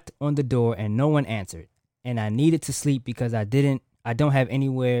knocked on the door and no one answered, and I needed to sleep because I don't have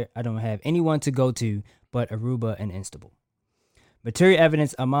anyone to go to but Aruba and Istanbul. Material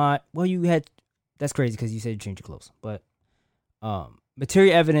evidence, Ahmad, that's crazy because you said you changed your clothes, but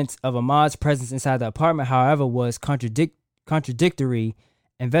material evidence of Ahmad's presence inside the apartment, however, was contradictory.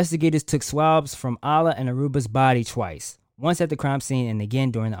 Investigators took swabs from Ala and Aruba's body twice, once at the crime scene and again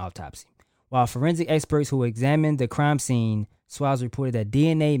during the autopsy. While forensic experts who examined the crime scene swabs reported that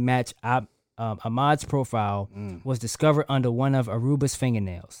DNA matched Ahmad's profile was discovered under one of Aruba's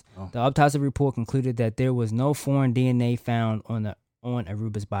fingernails. The autopsy report concluded that there was no foreign DNA found on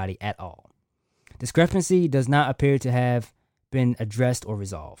Aruba's body at all. Discrepancy does not appear to have been addressed or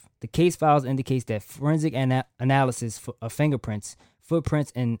resolved. The case files indicates that forensic analysis of fingerprints,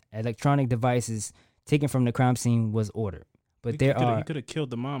 footprints, and electronic devices taken from the crime scene was ordered, But he could have killed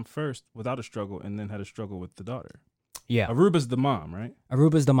the mom first without a struggle, and then had a struggle with the daughter. Yeah, Aruba's the mom, right?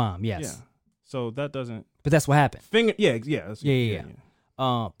 Aruba's the mom. Yes. Yeah. So that doesn't. But that's what happened. Yeah.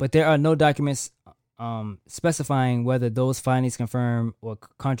 But there are no documents specifying whether those findings confirm or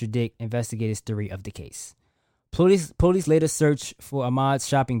contradict investigators' theory of the case. Police later searched for Ahmad's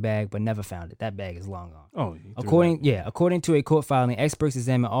shopping bag, but never found it. That bag is long gone. Oh, according to a court filing, experts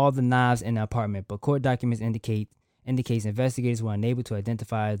examined all the knives in the apartment, but court documents indicates investigators were unable to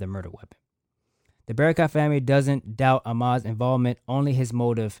identify the murder weapon. The Barakat family doesn't doubt Ahmad's involvement, only his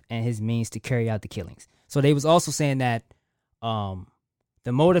motive and his means to carry out the killings. So they was also saying that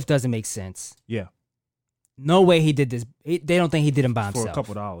the motive doesn't make sense. Yeah. No way he did this. They don't think he did them by himself. For a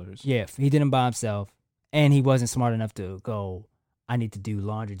couple dollars. Yeah, he did them by himself. And he wasn't smart enough to go, I need to do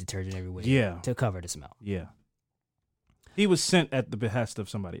laundry detergent every week to cover the smell. Yeah. He was sent at the behest of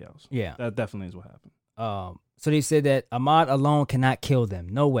somebody else. Yeah. That definitely is what happened. So they said that Ahmad alone cannot kill them.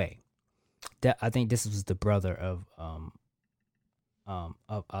 No way. That I think this was the brother of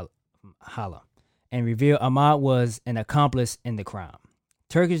Hala. And revealed Ahmad was an accomplice in the crime.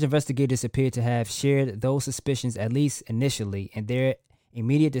 Turkish investigators appear to have shared those suspicions, at least initially, in their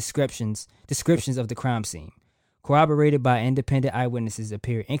immediate descriptions of the crime scene, corroborated by independent eyewitnesses,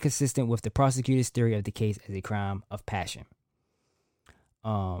 appear inconsistent with the prosecutor's theory of the case as a crime of passion.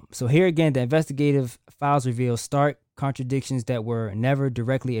 So here again, the investigative files reveal stark contradictions that were never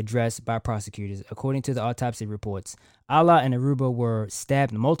directly addressed by prosecutors. According to the autopsy reports, Ala and Aruba were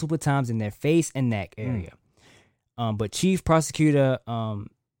stabbed multiple times in their face and neck area. But Chief Prosecutor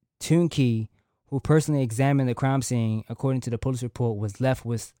Tunke, who personally examined the crime scene, according to the police report, was left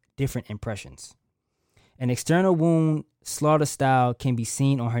with different impressions. An external wound, slaughter style, can be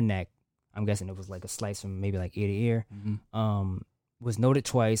seen on her neck. I'm guessing it was like a slice from maybe like ear to ear. Mm-hmm. Was noted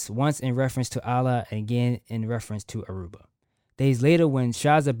twice, once in reference to Allah and again in reference to Aruba. Days later, when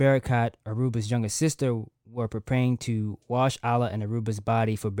Shaza Barakat, Aruba's younger sister, were preparing to wash Allah and Aruba's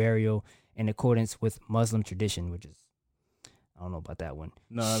body for burial in accordance with Muslim tradition, which is, I don't know about that one.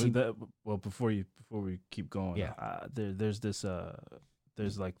 No, before we keep going,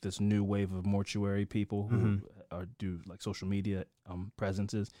 there's like this new wave of mortuary people who do like social media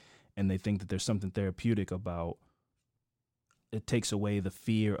presences, and they think that there's something therapeutic about it. Takes away the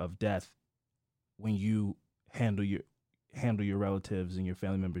fear of death when you handle your relatives and your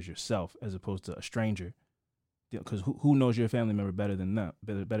family members yourself, as opposed to a stranger. Because who knows your family member better than them,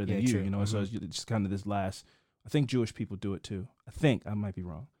 better than you? True. You know, so it's just kind of this last. I think Jewish people do it too. I might be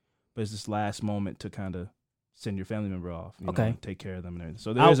wrong, but it's this last moment to kind of send your family member off. You know, and take care of them and everything.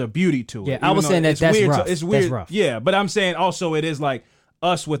 So there's a beauty to it. Yeah, I was saying that's rough. It's weird. That's rough. Yeah, but I'm saying also it is like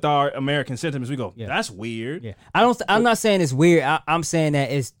us with our American sentiments. We go, that's weird. Yeah, I'm not saying it's weird. I'm saying that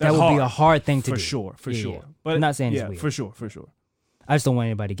that would be a hard thing to do. For sure. But I'm not saying it's weird. For sure. I just don't want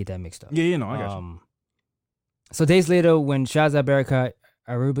anybody to get that mixed up. Yeah, I got you. So days later, when Shaza Barakat,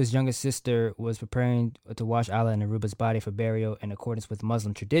 Aruba's younger sister, was preparing to wash Allah and Aruba's body for burial in accordance with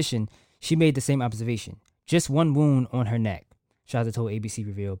Muslim tradition, she made the same observation. Just one wound on her neck. Shaza told ABC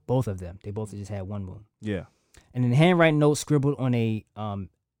revealed both of them. They both just had one wound. Yeah. And in a handwritten note scribbled on a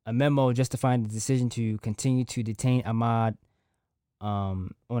memo justifying the decision to continue to detain Ahmad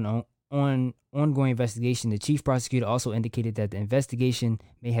on ongoing investigation, the chief prosecutor also indicated that the investigation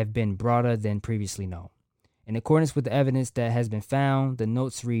may have been broader than previously known. In accordance with the evidence that has been found, the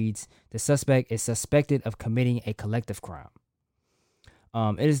notes reads, the suspect is suspected of committing a collective crime.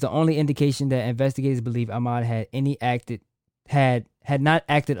 It is the only indication that investigators believe Ahmad had not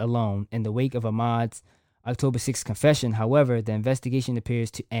acted alone in the wake of Ahmad's October 6th confession. However, the investigation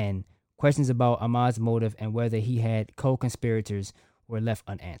appears to end. Questions about Ahmad's motive and whether he had co-conspirators were left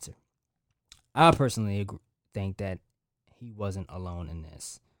unanswered. I personally think that he wasn't alone in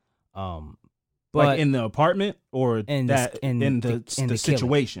this. But like in the apartment or in the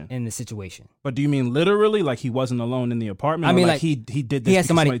situation? In the situation. But do you mean literally like he wasn't alone in the apartment? I mean like he did this because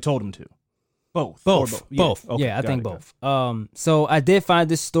somebody told him to? Both. Both. Okay, yeah, I think both. So I did find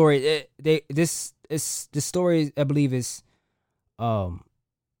this story. This story, I believe, is the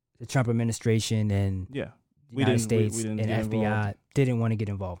Trump administration and the United States and FBI didn't want to get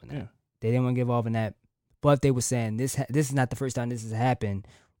involved in that. Yeah. They didn't want to get involved in that. But they were saying this is not the first time this has happened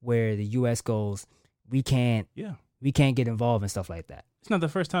where the U.S. goes, we can't get involved in stuff like that. It's not the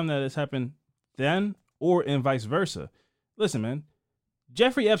first time that it's happened then or in vice versa. Listen, man,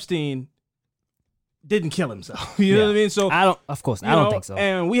 Jeffrey Epstein didn't kill himself. You know what I mean? So I don't think so.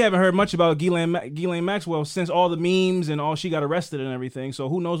 And we haven't heard much about Ghislaine Maxwell since all the memes and all she got arrested and everything. So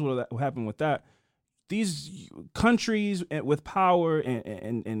who knows what happened with that? These countries with power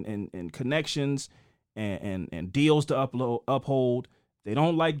and connections and deals to uphold. They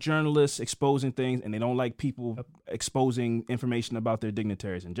don't like journalists exposing things, and they don't like people exposing information about their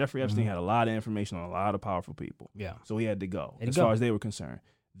dignitaries. And Jeffrey Epstein had a lot of information on a lot of powerful people. Yeah. So he had to go as far as they were concerned.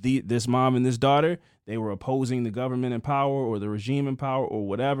 This mom and this daughter, they were opposing the government in power or the regime in power or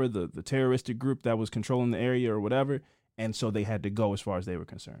whatever, the terroristic group that was controlling the area or whatever. And so they had to go as far as they were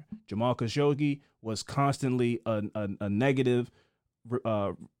concerned. Jamal Khashoggi was constantly a negative,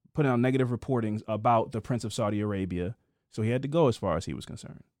 putting out negative reportings about the Prince of Saudi Arabia. So he had to go as far as he was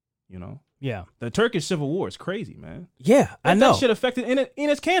concerned, you know? Yeah. The Turkish civil war is crazy, man. Yeah, I know. That shit affected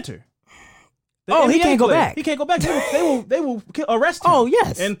Enes Kanter. He can't go back. He can't go back. They will arrest him. Oh,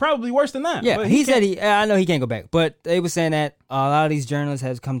 yes. And probably worse than that. Yeah, but he said I know he can't go back. But they were saying that a lot of these journalists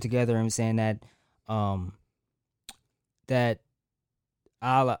have come together and saying that that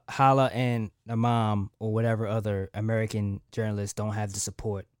Hala and Imam or whatever other American journalists don't have the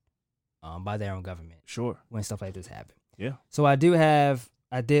support by their own government. Sure. When stuff like this happen. Yeah. So I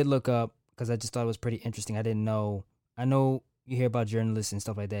did look up because I just thought it was pretty interesting. I didn't know. I know you hear about journalists and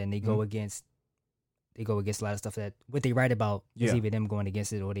stuff like that, and they go against a lot of stuff that what they write about is either them going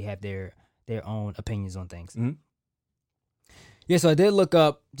against it or they have their own opinions on things. Mm-hmm. Yeah, so I did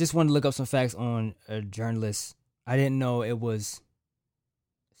just wanted to look up some facts on a journalist. I didn't know it was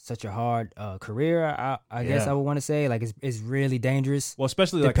such a hard career. I guess I would want to say it's really dangerous. Well,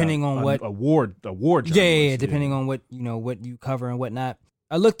 especially depending on what a war journalist. Yeah, depending on what what you cover and whatnot.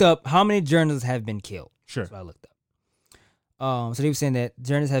 I looked up how many journalists have been killed. Sure. That's what I looked up. So they were saying that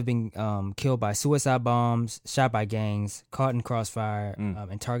journalists have been killed by suicide bombs, shot by gangs, caught in crossfire,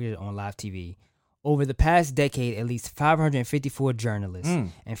 and targeted on live TV. Over the past decade, at least 554 journalists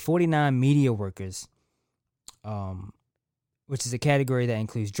and 49 media workers, which is a category that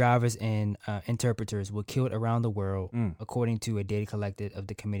includes drivers and interpreters, were killed around the world, according to a data collected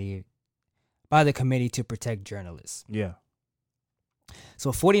by the Committee to Protect Journalists. Yeah.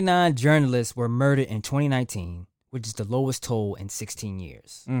 So 49 journalists were murdered in 2019, which is the lowest toll in 16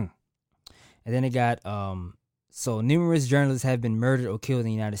 years. And then it got, so numerous journalists have been murdered or killed in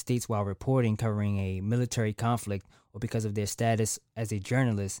the United States while reporting covering a military conflict or because of their status as a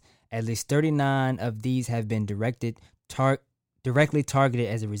journalist. At least 39 of these have been directly targeted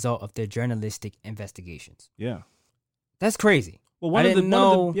as a result of their journalistic investigations. Yeah. That's crazy. Well, one of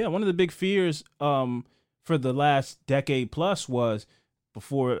the big fears for the last decade plus was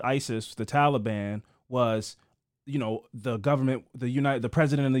before ISIS, the Taliban, was, the government, the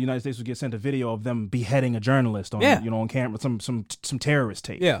president of the United States would get sent a video of them beheading a journalist on, on camera, some terrorist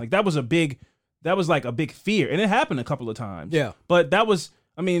tape. Yeah. Like that was a big fear. And it happened a couple of times. Yeah. But that was,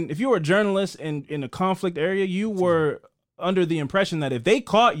 if you were a journalist in a conflict area, you were under the impression that if they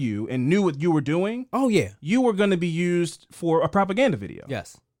caught you and knew what you were doing, you were going to be used for a propaganda video.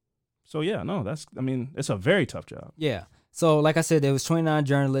 Yes. So it's a very tough job. Yeah. So like I said, there was 29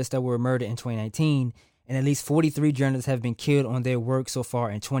 journalists that were murdered in 2019, and at least 43 journalists have been killed on their work so far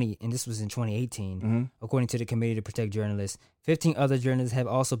and this was in 2018, according to the Committee to Protect Journalists. 15 other journalists have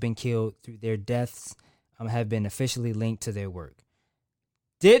also been killed through their deaths, have been officially linked to their work.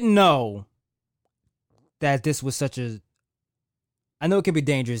 Didn't know that this was I know it can be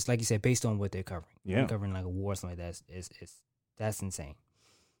dangerous, like you said, based on what they're covering. Yeah. They're covering like a war or something like that. That's insane.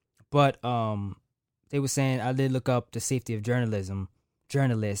 But they were saying, I did look up the safety of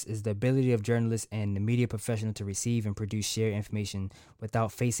journalists is the ability of journalists and the media professional to receive and produce shared information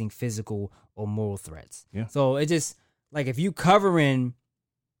without facing physical or moral threats. Yeah. So it just, like if you covering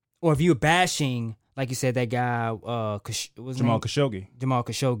or if you're bashing, like you said, that guy, Jamal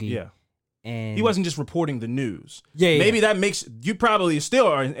Khashoggi. Yeah. And he wasn't just reporting the news. Yeah. Maybe that makes you probably still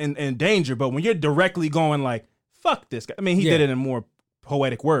are in danger, but when you're directly going like, fuck this guy. He did it in more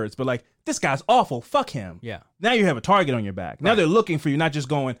poetic words, but like, this guy's awful. Fuck him. Yeah. Now you have a target on your back. Now they're looking for you, not just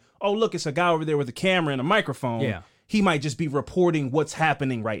going, oh, look, it's a guy over there with a camera and a microphone. Yeah. He might just be reporting what's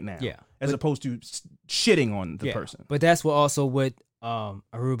happening right now. Yeah. As opposed to shitting on the person. But that's what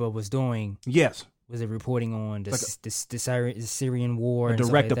Aruba was doing. Yes. Was it reporting on the Syrian war? A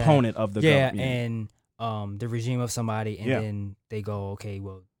direct opponent of the government. And the regime of somebody, and then they go, okay,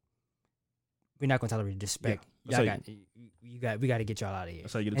 well, we're not going to tolerate disrespect. Yeah. We got to get y'all out of here.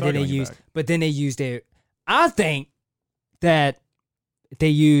 That's how you get the target on your back. But then they used I think that they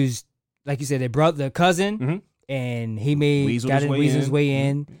used, like you said, they brought their cousin, and he weaseled his way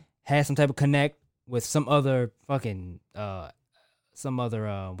in, had some type of connect with some other fucking, what's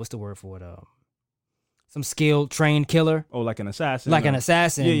the word for it? Some skilled, trained killer. Oh, like an assassin. Like an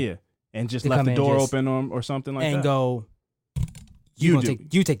assassin. Yeah. And just left the door open or something like that. And go,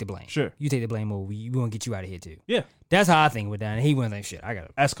 You take the blame. Sure. You take the blame, or we gonna get you out of here too. Yeah. That's how I think with that. And he went like, shit, I got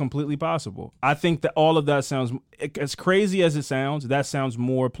to. That's completely possible. I think that all of that sounds, as crazy as it sounds, that sounds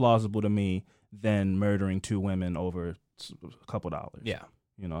more plausible to me than murdering 2 women over a couple dollars. Yeah.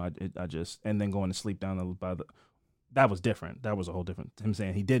 You know, I just, and then going to sleep down by the, that was different. That was a whole different, him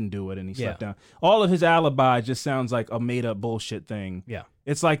saying he didn't do it and he slept down. All of his alibi just sounds like a made up bullshit thing. Yeah.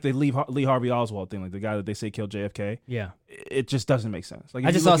 It's like the Lee Harvey Oswald thing, like the guy that they say killed JFK. Yeah. It just doesn't make sense. Like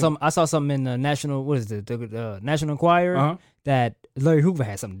I saw something in the National, what is it, the National Enquirer, that Larry Hoover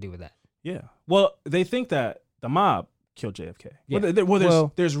had something to do with that. Yeah. Well, they think that the mob killed JFK. Yeah.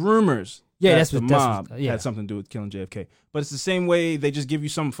 There's rumors. Yeah, that the mob had something to do with killing JFK. But it's the same way they just give you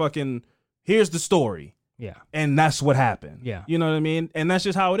some fucking, here's the story. Yeah. And that's what happened. Yeah. You know what I mean? And that's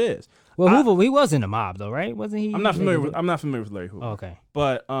just how it is. Well, Hoover, he was in the mob though, right? Wasn't he? I'm not familiar with Larry Hoover. Oh, okay.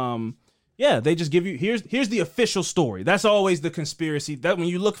 But yeah, they just give you here's the official story. That's always the conspiracy. That when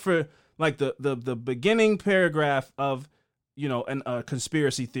you look for like the beginning paragraph of, you know, a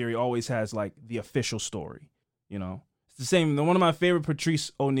conspiracy theory always has like the official story, you know. It's the same. One of my favorite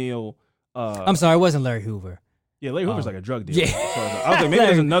Patrice O'Neal I'm sorry, it wasn't Larry Hoover. Yeah, Larry Hoover's like a drug dealer. Yeah. I was like, maybe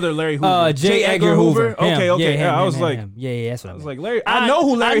there's another Larry Hoover. J. Edgar Hoover. Okay. Yeah, I was like, that's what I was mean. like, Larry. I know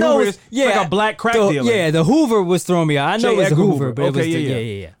who Larry Hoover is. Yeah, it's like a black crack dealer. Yeah, the Hoover was throwing me out. I know it was Hoover, but okay,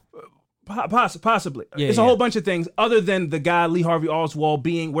 it was Possibly. Yeah, it's a whole bunch of things other than the guy Lee Harvey Oswald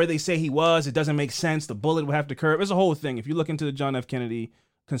being where they say he was. It doesn't make sense. The bullet would have to curve. It's a whole thing. If you look into the John F. Kennedy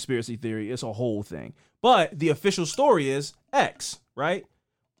conspiracy theory, it's a whole thing. But the official story is X, right?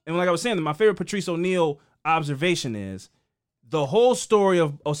 And like I was saying, my favorite Patrice O'Neal observation is the whole story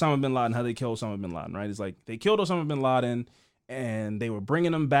of Osama bin Laden, how they killed Osama bin Laden, right? It's like they killed Osama bin Laden and they were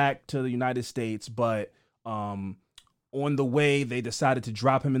bringing him back to the United States, but on the way they decided to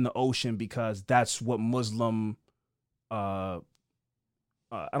drop him in the ocean because that's what Muslim I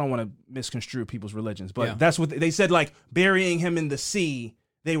don't want to misconstrue people's religions, but that's what they said, like burying him in the sea,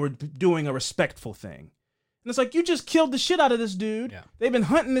 they were doing a respectful thing. And it's like, you just killed the shit out of this dude. Yeah. They've been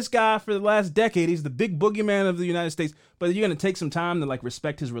hunting this guy for the last decade. He's the big boogeyman of the United States. But you're going to take some time to like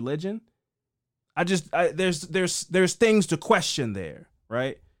respect his religion? There's things to question there,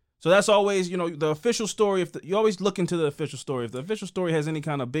 right? So that's always, you know, the official story. You always look into the official story. If the official story has any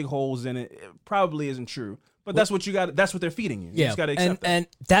kind of big holes in it, it probably isn't true. But that's what you got. That's what they're feeding you. You just got to accept that. And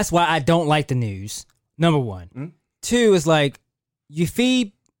that's why I don't like the news. Number one. Mm-hmm. Two is like, you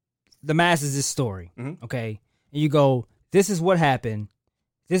feed the masses this story, okay? And you go, this is what happened.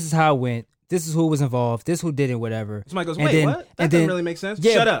 This is how it went. This is who was involved. This who did it, whatever. Somebody goes, wait, what? That doesn't really make sense.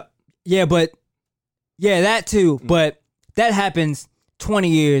 Yeah, shut up. Yeah, but, yeah, that too. But that happens 20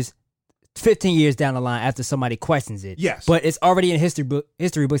 years, 15 years down the line after somebody questions it. Yes. But it's already in history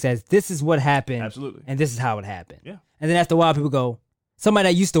books as this is what happened. Absolutely. And this is how it happened. Yeah. And then after a while, people go, somebody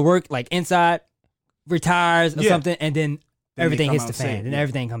that used to work like inside retires or something, and then everything hits the fan, and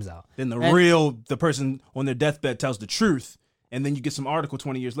everything comes out. Then the person on their deathbed tells the truth, and then you get some article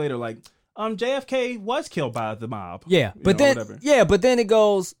 20 years later like, JFK was killed by the mob. Yeah, but then it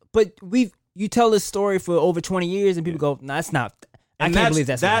goes, but you tell this story for over 20 years, and people go, no, that's not. I can't believe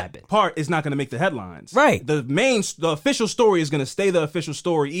that's what happened. That part is not going to make the headlines. Right. The official story is going to stay the official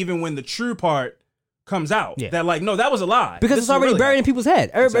story, even when the true part comes out. Yeah. That like, no, that was a lie. Because it's already buried in people's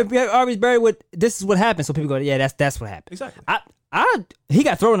head. Everybody already buried with, this is what happened. So people go, yeah, that's what happened. Exactly. He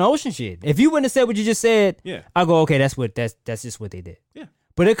got thrown in the ocean shit. If you wouldn't have said what you just said, I'll go, okay, that's just what they did. Yeah.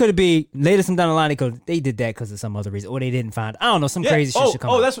 But it could be later some down the line, they did that because of some other reason, or they didn't find, I don't know, some crazy shit should come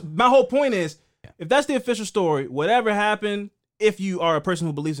out. That's my whole point is, if that's the official story, whatever happened, if you are a person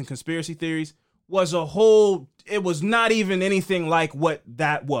who believes in conspiracy theories, it was not even anything like what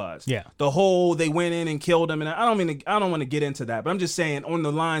that was. Yeah. The whole, they went in and killed him, and I don't want to get into that, but I'm just saying on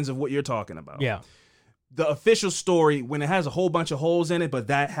the lines of what you're talking about. Yeah. The official story, when it has a whole bunch of holes in it, but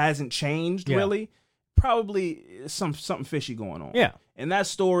that hasn't changed really, probably something fishy going on. Yeah. And that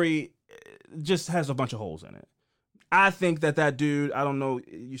story just has a bunch of holes in it. I think that dude, I don't know,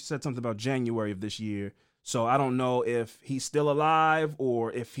 you said something about January of this year, so I don't know if he's still alive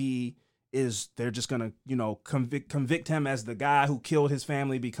or if they're just going to, convict him as the guy who killed his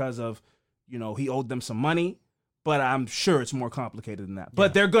family because of, he owed them some money. But I'm sure it's more complicated than that. Yeah.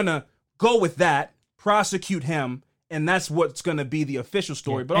 But they're going to go with that, prosecute him, and that's what's going to be the official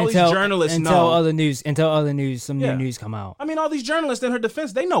story. Yeah. But all these journalists know. Until other news, some new news come out. I mean, all these journalists in her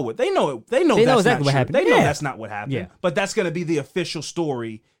defense, they know that's exactly what happened. They know that's not what happened. Yeah. But that's going to be the official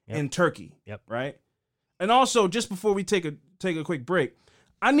story in Turkey. Yep. Right? And also, just before we take a quick break,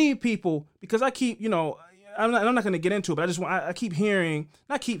 I need people, because I keep, I'm not going to get into it, but I keep hearing,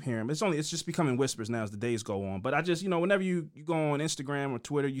 but it's just becoming whispers now as the days go on. But I just, whenever you go on Instagram or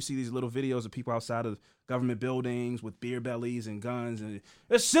Twitter, you see these little videos of people outside of government buildings with beer bellies and guns, and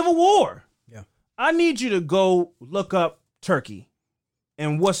it's civil war. Yeah. I need you to go look up Turkey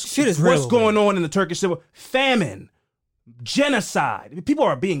and what's going on in the Turkish civil famine, genocide. People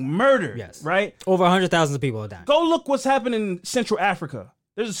are being murdered. Yes. Right. Over 100,000 people are dying. Go look what's happening in Central Africa.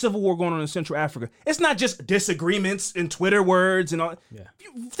 There's a civil war going on in Central Africa. It's not just disagreements in Twitter words and all. Yeah.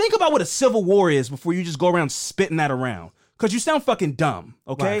 Think about what a civil war is before you just go around spitting that around. Because you sound fucking dumb,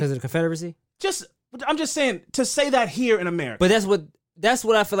 okay? Because of the Confederacy? I'm just saying, to say that here in America. But that's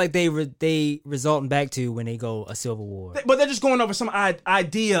what I feel like they resulting back to when they go a civil war. But they're just going over some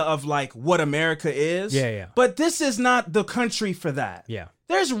idea of like what America is. Yeah. But this is not the country for that. Yeah.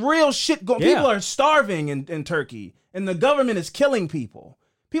 There's real shit going on. Yeah. People are starving in Turkey, and the government is killing people.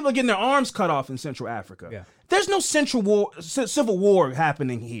 People are getting their arms cut off in Central Africa. Yeah. There's no civil war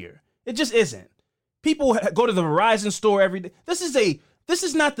happening here. It just isn't. People go to the Verizon store every day. This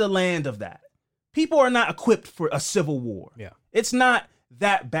is not the land of that. People are not equipped for a civil war. Yeah. It's not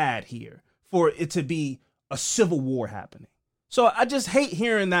that bad here for it to be a civil war happening. So I just hate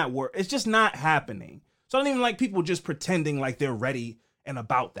hearing that word. It's just not happening. So I don't even like people just pretending like they're ready and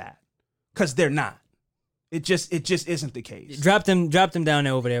about that, because they're not. It just isn't the case. Drop them down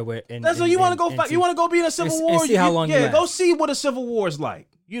there over there. That's what you want to go fight. You want to go be in a civil war. And see how long you last. Go see what a civil war is like.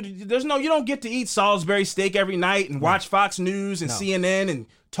 You don't get to eat Salisbury steak every night and watch Fox News and CNN and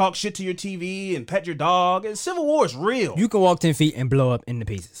talk shit to your TV and pet your dog. And civil war is real. You can walk 10 feet and blow up into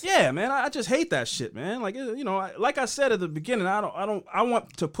pieces. Yeah, man. I just hate that shit, man. Like, like I said at the beginning, I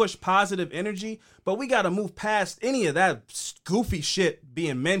want to push positive energy, but we got to move past any of that goofy shit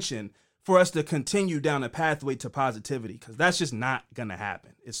being mentioned for us to continue down a pathway to positivity, because that's just not going to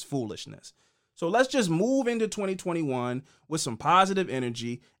happen. It's foolishness. So let's just move into 2021 with some positive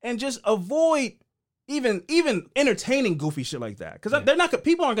energy and just avoid even entertaining goofy shit like that. Because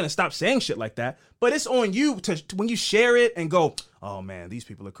people aren't going to stop saying shit like that, but it's on you to when you share it and go, oh man, these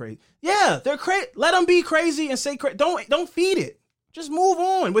people are crazy. Yeah, they're crazy. Let them be crazy and say crazy. Don't feed it. Just move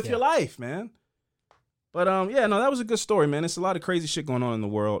on with your life, man. But that was a good story, man. It's a lot of crazy shit going on in the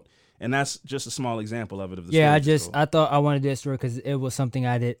world. And that's just a small example of it. I thought I wanted this story because it was something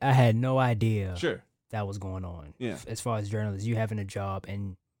I had no idea that was going on. Yeah. As far as journalists, you having a job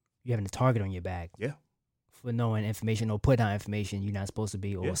and you having a target on your back. Yeah. For knowing information or putting out information you're not supposed to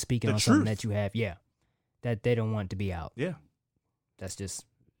be, or speaking on truth. something that you have. Yeah. That they don't want to be out. Yeah. That's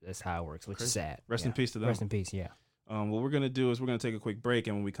how it works, which is sad. Rest in peace to them. Rest in peace, yeah. What we're going to do is we're going to take a quick break,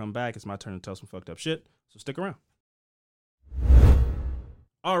 and when we come back, it's my turn to tell some fucked up shit. So stick around.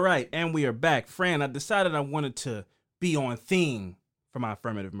 All right, and we are back. Fran, I decided I wanted to be on theme for my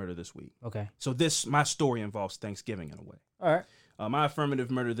affirmative murder this week. Okay. So my story involves Thanksgiving in a way. All right. My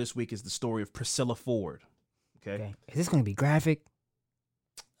affirmative murder this week is the story of Priscilla Ford. Okay. Is this going to be graphic?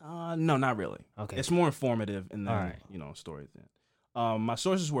 No, not really. Okay. It's more informative in the story then. My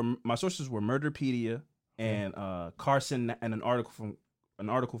sources were Murderpedia and Carson, and an article from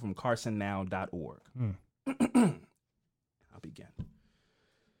carsonnow.org. I'll begin.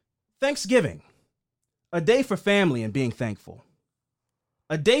 Thanksgiving, a day for family and being thankful.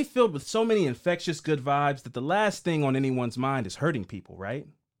 A day filled with so many infectious good vibes that the last thing on anyone's mind is hurting people, right?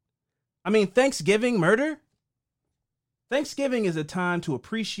 I mean, Thanksgiving, murder? Thanksgiving is a time to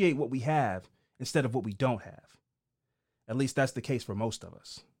appreciate what we have instead of what we don't have. At least that's the case for most of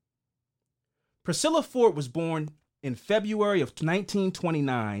us. Priscilla Ford was born in February of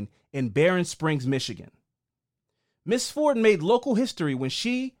 1929 in Barron Springs, Michigan. Miss Ford made local history when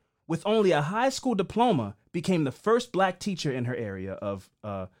she, with only a high school diploma, became the first black teacher in her area of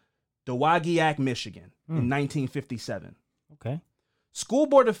Dowagiac, Michigan in 1957. Okay. School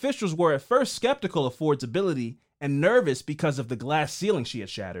board officials were at first skeptical of Ford's ability and nervous because of the glass ceiling she had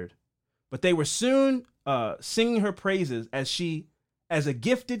shattered, but they were soon singing her praises as a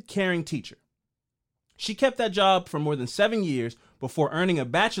gifted, caring teacher. She kept that job for more than 7 years before earning a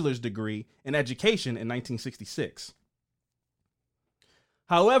bachelor's degree in education in 1966.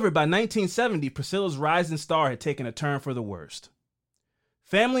 However, by 1970, Priscilla's rising star had taken a turn for the worst.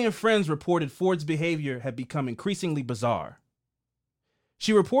 Family and friends reported Ford's behavior had become increasingly bizarre.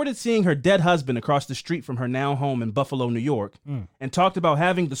 She reported seeing her dead husband across the street from her now home in Buffalo, New York, and talked about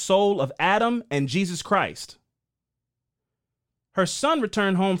having the soul of Adam and Jesus Christ. Her son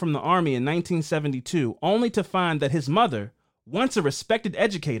returned home from the Army in 1972, only to find that his mother, once a respected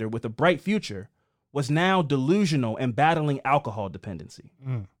educator with a bright future, was now delusional and battling alcohol dependency.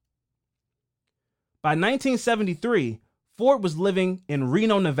 By 1973, Ford was living in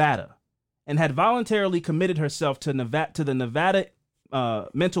Reno, Nevada, and had voluntarily committed herself to the Nevada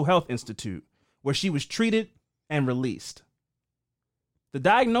Mental Health Institute, where she was treated and released. The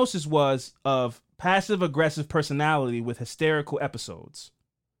diagnosis was of passive-aggressive personality with hysterical episodes.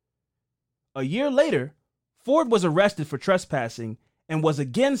 A year later, Ford was arrested for trespassing and was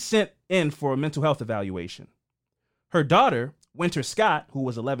again sent in for a mental health evaluation. Her daughter, Winter Scott, who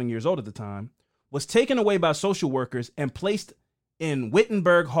was 11 years old at the time, was taken away by social workers and placed in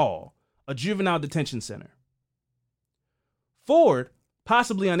Wittenberg Hall, a juvenile detention center. Ford,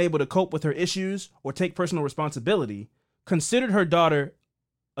 possibly unable to cope with her issues or take personal responsibility, considered her daughter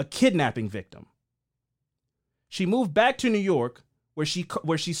a kidnapping victim. She moved back to New York, where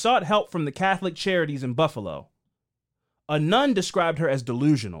she sought help from the Catholic Charities in Buffalo. A nun described her as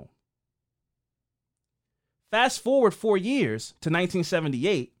delusional. Fast forward 4 years to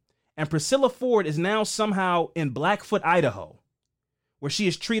 1978, and Priscilla Ford is now somehow in Blackfoot, Idaho, where she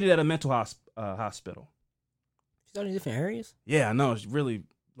is treated at a mental hospital. She's out in different areas? Yeah, I know. It's really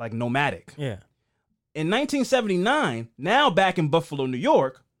like nomadic. Yeah. In 1979, now back in Buffalo, New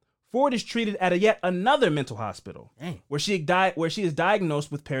York, Ford is treated at yet another mental hospital where she is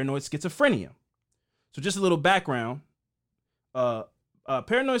diagnosed with paranoid schizophrenia. So just a little background.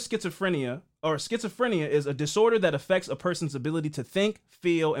 Paranoid schizophrenia or schizophrenia is a disorder that affects a person's ability to think,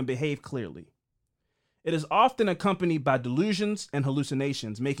 feel, and behave clearly. It is often accompanied by delusions and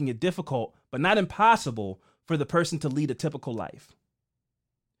hallucinations, making it difficult, but not impossible, for the person to lead a typical life.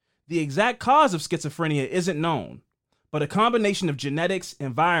 The exact cause of schizophrenia isn't known, but a combination of genetics,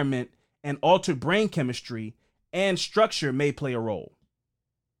 environment, and altered brain chemistry and structure may play a role.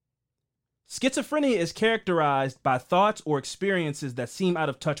 Schizophrenia is characterized by thoughts or experiences that seem out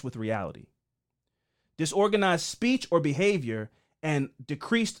of touch with reality, disorganized speech or behavior, and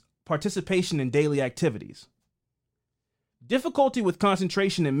decreased participation in daily activities. Difficulty with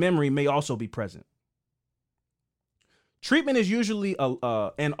concentration and memory may also be present. Treatment is usually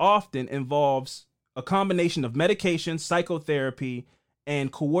and often involves a combination of medication, psychotherapy,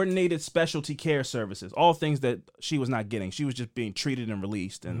 and coordinated specialty care services, all things that she was not getting. She was just being treated and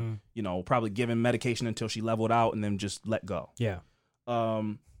released and, probably given medication until she leveled out and then just let go. Yeah.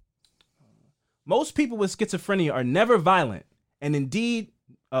 Most people with schizophrenia are never violent and indeed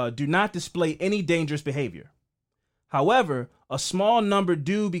do not display any dangerous behavior. However, a small number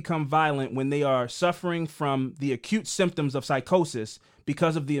do become violent when they are suffering from the acute symptoms of psychosis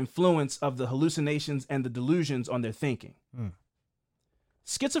because of the influence of the hallucinations and the delusions on their thinking.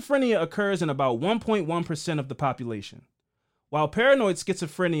 Schizophrenia occurs in about 1.1% of the population. While paranoid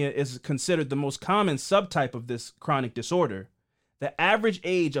schizophrenia is considered the most common subtype of this chronic disorder, the average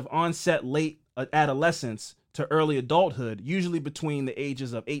age of onset late adolescence to early adulthood, usually between the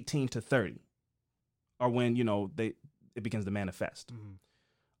ages of 18 to 30, are when, it begins to manifest.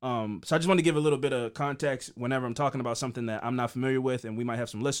 So I just want to give a little bit of context whenever I'm talking about something that I'm not familiar with, and we might have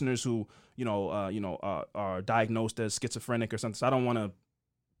some listeners who, are diagnosed as schizophrenic or something. So I don't want to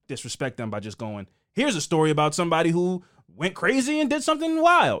disrespect them by just going, here's a story about somebody who went crazy and did something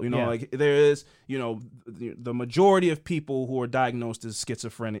wild. Like there is, the majority of people who are diagnosed as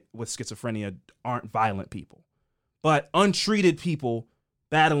schizophrenia aren't violent people, but untreated people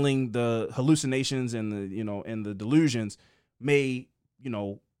battling the hallucinations and the delusions may,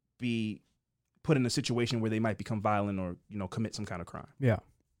 be put in a situation where they might become violent or, commit some kind of crime. Yeah.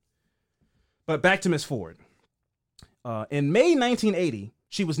 But back to Miss Ford. In May 1980,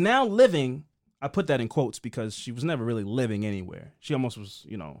 she was now living, I put that in quotes because she was never really living anywhere. She almost was,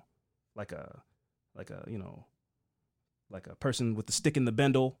 like a person with the stick in the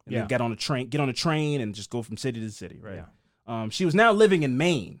bindle and then get on a train and just go from city to city, right? Yeah. She was now living in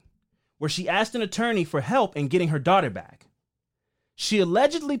Maine, where she asked an attorney for help in getting her daughter back. She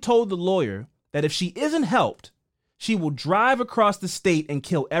allegedly told the lawyer that if she isn't helped, she will drive across the state and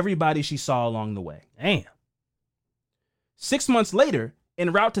kill everybody she saw along the way. Damn. 6 months later,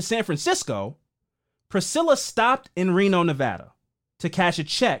 en route to San Francisco, Priscilla stopped in Reno, Nevada to cash a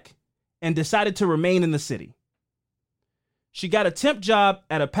check and decided to remain in the city. She got a temp job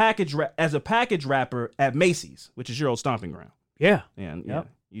at as a package wrapper at Macy's, which is your old stomping ground. Yeah. And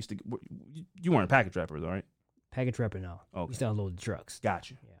you weren't a package wrapper though, right? Package wrapper, no. Okay. We still unload the trucks. Got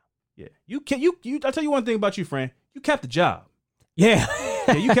you. Yeah. I'll tell you one thing about you, Fran. You kept the job. Yeah.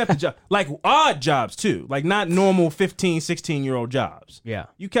 Yeah, you kept the job. Like odd jobs too. Like not normal 15, 16-year-old jobs. Yeah.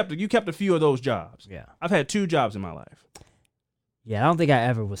 You kept a few of those jobs. Yeah. I've had 2 jobs in my life. Yeah, I don't think I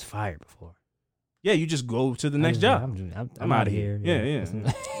ever was fired before. Yeah, you just go to the next job. I'm out of here. Yeah.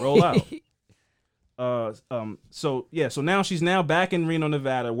 Roll out. So now she's back in Reno,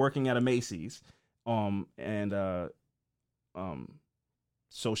 Nevada, working at a Macy's.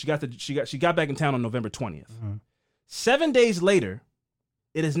 So she got back in town on November 20th. Mm-hmm. 7 days later,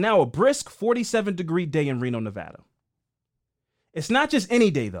 it is now a brisk 47-degree day in Reno, Nevada. It's not just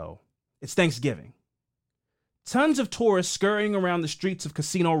any day, though. It's Thanksgiving. Tons of tourists scurrying around the streets of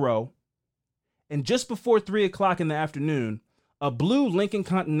Casino Row. And just before 3 o'clock in the afternoon, a blue Lincoln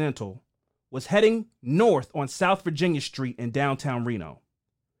Continental was heading north on South Virginia Street in downtown Reno.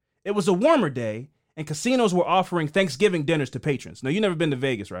 It was a warmer day, and casinos were offering Thanksgiving dinners to patrons. Now, you've never been to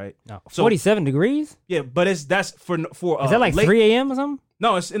Vegas, right? No. 47 degrees? Yeah, but that's for is that like 3 a.m. or something?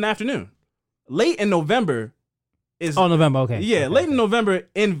 No, it's in the afternoon. Late in November is... Oh, November, okay. Yeah, okay, late in November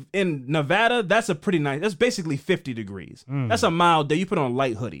in Nevada, that's a pretty nice... That's basically 50 degrees. That's a mild day. You put on a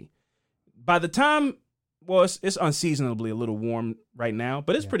light hoodie. By the time... Well, it's unseasonably a little warm right now,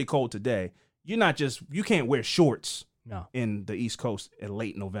 but it's pretty cold today. You can't wear shorts in the East Coast in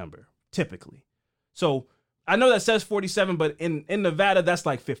late November, typically. So I know that says 47, but in Nevada, that's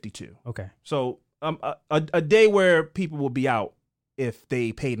like 52. Okay. So a day where people will be out if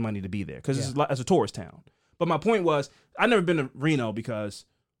they paid money to be there, because it's a tourist town. But my point was, I've never been to Reno because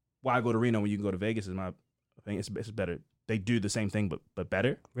why go to Reno when you can go to Vegas is my thing. It's better. They do the same thing, but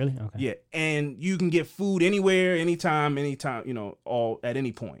better. Really? Okay. Yeah, and you can get food anywhere, anytime, all at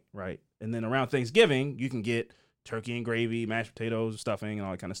any point, right? And then around Thanksgiving, you can get turkey and gravy, mashed potatoes, stuffing, and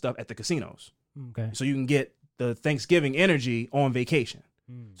all that kind of stuff at the casinos. Okay. So you can get the Thanksgiving energy on vacation.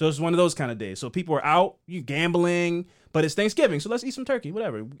 So it's one of those kind of days. So people are out, you gambling, but it's Thanksgiving, so let's eat some turkey,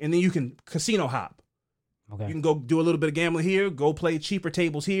 whatever. And then you can casino hop. Okay. You can go do a little bit of gambling here, go play cheaper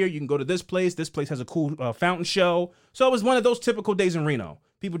tables here. You can go to this place. This place has a cool fountain show. So it was one of those typical days in Reno.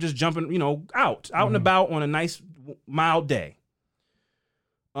 People just jumping, out and about on a nice, mild day.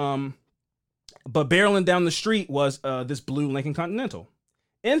 But barreling down the street was this blue Lincoln Continental.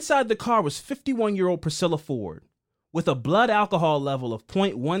 Inside the car was 51-year-old Priscilla Ford with a blood alcohol level of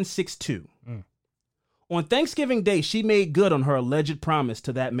 0.162. On Thanksgiving Day, she made good on her alleged promise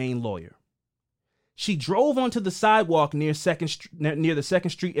to that Maine lawyer. She drove onto the sidewalk near the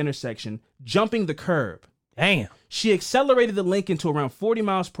 2nd Street intersection, jumping the curb. Damn. She accelerated the Lincoln to around 40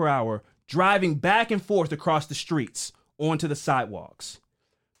 miles per hour, driving back and forth across the streets onto the sidewalks.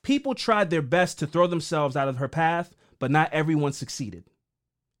 People tried their best to throw themselves out of her path, but not everyone succeeded.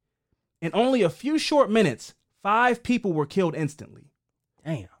 In only a few short minutes, 5 people were killed instantly.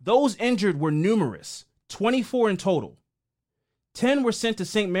 Damn. Those injured were numerous, 24 in total. 10 were sent to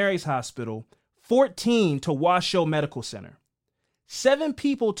St. Mary's Hospital, 14 to Washoe Medical Center. 7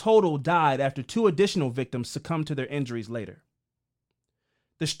 people total died after 2 additional victims succumbed to their injuries later.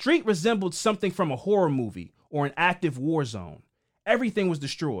 The street resembled something from a horror movie or an active war zone. Everything was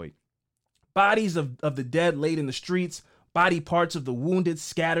destroyed. Bodies of the dead laid in the streets, body parts of the wounded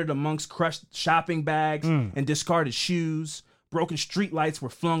scattered amongst crushed shopping bags and discarded shoes. Broken streetlights were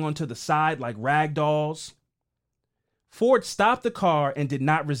flung onto the side like rag dolls. Ford stopped the car and did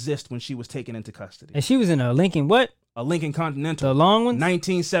not resist when she was taken into custody. And she was in a Lincoln what? A Lincoln Continental. The long one?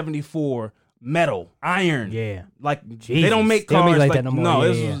 1974, metal, iron. Yeah. Like, Jesus. they don't make cars like that no more. No,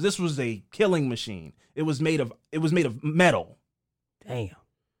 yeah, this was a killing machine. It was made of metal. Damn.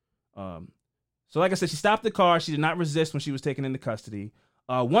 So like I said, she stopped the car. She did not resist when she was taken into custody.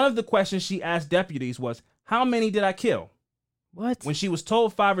 One of the questions she asked deputies was, "How many did I kill?" What? When she was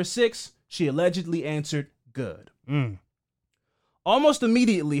told 5 or 6, she allegedly answered, "Good." Almost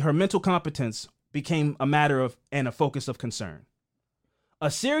immediately, her mental competence became a matter of and a focus of concern. A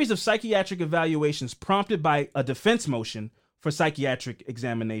series of psychiatric evaluations prompted by a defense motion for psychiatric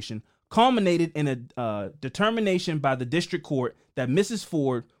examination culminated in a determination by the district court that Mrs.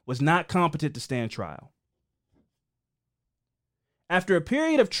 Ford was not competent to stand trial. After a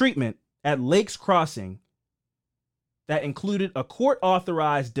period of treatment at Lakes Crossing that included a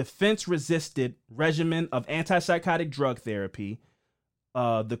court-authorized defense-resisted regimen of antipsychotic drug therapy,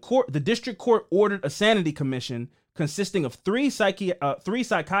 the district court ordered a sanity commission consisting of 3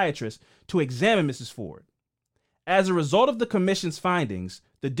 psychiatrists to examine Mrs. Ford. As a result of the commission's findings,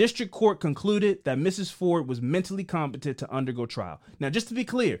 the district court concluded that Mrs. Ford was mentally competent to undergo trial. Now, just to be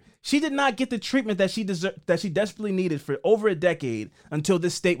clear, she did not get the treatment that she desperately needed for over a decade until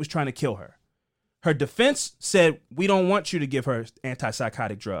this state was trying to kill her. Her defense said, "We don't want you to give her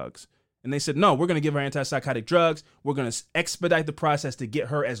antipsychotic drugs." And they said, "No, we're going to give her antipsychotic drugs. We're going to expedite the process to get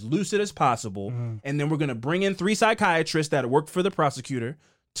her as lucid as possible. And then we're going to bring in 3 psychiatrists that work for the prosecutor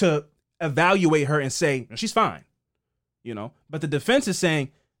to evaluate her and say, she's fine." But the defense is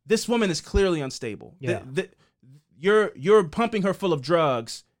saying, this woman is clearly unstable. Yeah. You're pumping her full of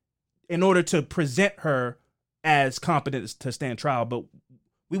drugs in order to present her as competent to stand trial. But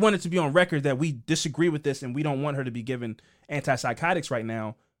We want it to be on record that we disagree with this and we don't want her to be given antipsychotics right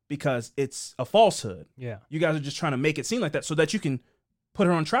now because it's a falsehood. Yeah. You guys are just trying to make it seem like that so that you can put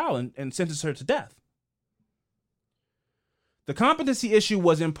her on trial and sentence her to death. The competency issue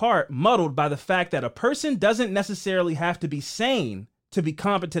was in part muddled by the fact that a person doesn't necessarily have to be sane to be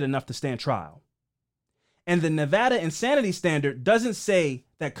competent enough to stand trial. And the Nevada insanity standard doesn't say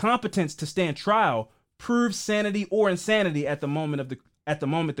that competence to stand trial proves sanity or insanity at the moment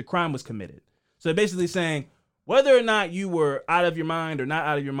the crime was committed. So they're basically saying whether or not you were out of your mind or not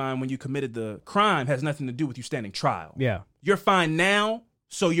out of your mind when you committed the crime has nothing to do with you standing trial. Yeah. You're fine now,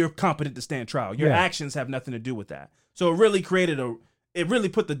 so you're competent to stand trial. Your actions have nothing to do with that. So it really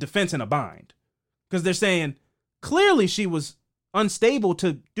put the defense in a bind because they're saying clearly she was unstable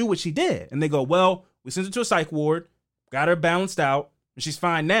to do what she did. And they go, well, we sent her to a psych ward, got her balanced out, and she's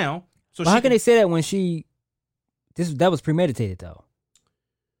fine now. So how can they say that when that was premeditated though?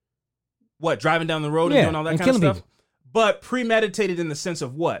 What, driving down the road and doing all that kind of stuff? People. But premeditated in the sense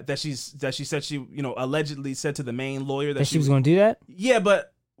of what? That she said she, allegedly said to the main lawyer that she was going to do that? Yeah,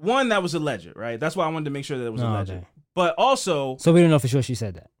 but one, that was alleged, right? That's why I wanted to make sure that it was alleged. Okay. But also, so we don't know for sure she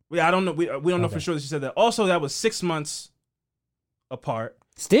said that. I don't know. We don't know for sure that she said that. Also, that was 6 months apart.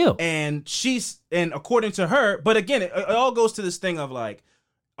 Still. And according to her, but again, it all goes to this thing of like,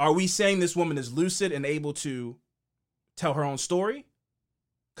 are we saying this woman is lucid and able to tell her own story?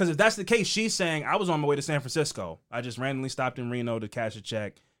 Because if that's the case, she's saying, I was on my way to San Francisco. I just randomly stopped in Reno to cash a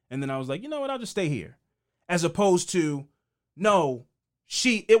check. And then I was like, you know what? I'll just stay here. As opposed to, no,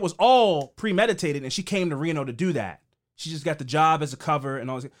 it was all premeditated and she came to Reno to do that. She just got the job as a cover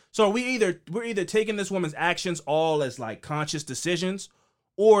and all this. So we're either taking this woman's actions all as like conscious decisions,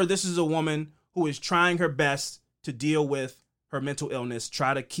 or this is a woman who is trying her best to deal with her mental illness,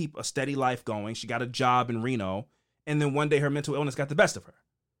 try to keep a steady life going. She got a job in Reno, and then one day her mental illness got the best of her.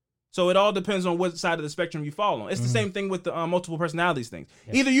 So it all depends on what side of the spectrum you fall on. It's the same thing with the multiple personalities things.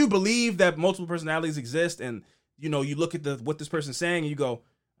 Yeah. Either you believe that multiple personalities exist and, you look at what this person's saying and you go,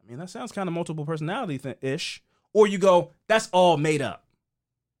 I mean, that sounds kind of multiple personality-ish. Or you go, that's all made up.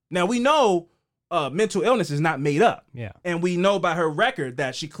 Now, we know mental illness is not made up. Yeah. And we know by her record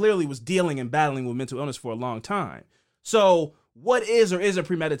that she clearly was dealing and battling with mental illness for a long time. So what is or isn't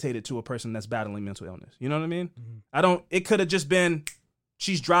premeditated to a person that's battling mental illness? You know what I mean? Mm-hmm. It could have just been,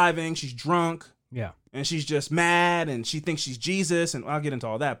 she's driving, she's drunk. Yeah. And she's just mad and she thinks she's Jesus. And I'll get into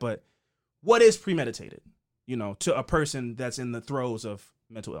all that. But what is premeditated, to a person that's in the throes of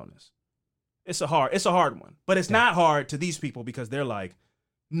mental illness? It's a hard one, but it's not hard to these people because they're like,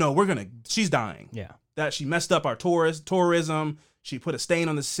 no, she's dying. Yeah. That she messed up our tourism. She put a stain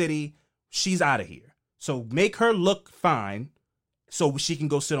on the city. She's out of here. So make her look fine so she can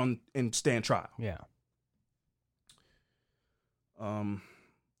go sit on and stand trial. Yeah.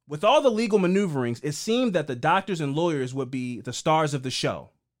 With all the legal maneuverings, it seemed that the doctors and lawyers would be the stars of the show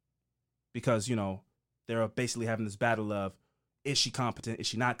because, they're basically having this battle of, is she competent? Is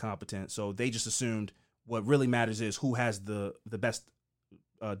she not competent? So they just assumed what really matters is who has the best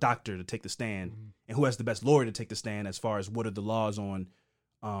doctor to take the stand and who has the best lawyer to take the stand as far as what are the laws on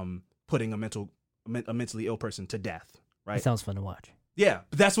putting a mentally ill person to death, right? It sounds fun to watch. Yeah,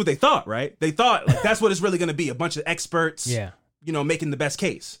 but that's what they thought, right? They thought that's what it's really going to be, a bunch of experts, making the best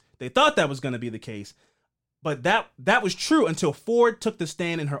case. They thought that was going to be the case, but that was true until Ford took the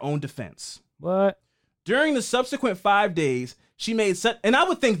stand in her own defense. What? During the subsequent 5 days, she made such, and I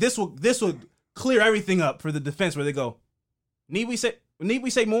would think this would clear everything up for the defense, where they go, need we say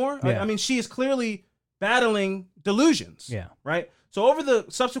more? Yeah. I mean, she is clearly battling delusions. Yeah. Right. So over the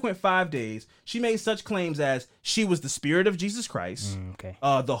subsequent 5 days, she made such claims as she was the spirit of Jesus Christ,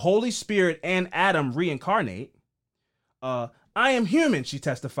 the Holy Spirit and Adam reincarnate. I am human, she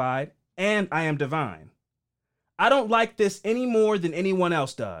testified, and I am divine. I don't like this any more than anyone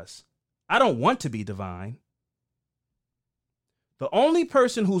else does. I don't want to be divine. The only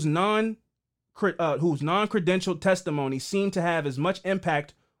person whose non-credentialed testimony seemed to have as much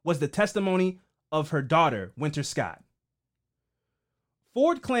impact was the testimony of her daughter, Winter Scott.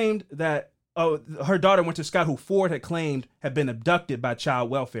 Ford claimed that her daughter, Winter Scott, who Ford had claimed had been abducted by child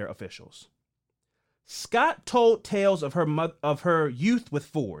welfare officials. Scott told tales of her youth with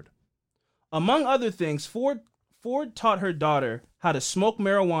Ford. Among other things, Ford taught her daughter how to smoke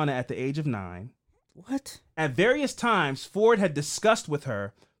marijuana at the age of 9. What? At various times, Ford had discussed with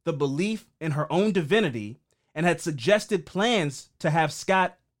her the belief in her own divinity and had suggested plans to have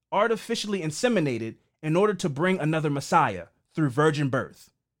Scott artificially inseminated in order to bring another Messiah through virgin birth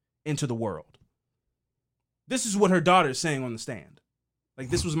into the world. This is what her daughter is saying on the stand. Like,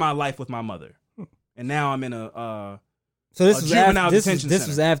 this was my life with my mother. And now I'm in a So this was after, this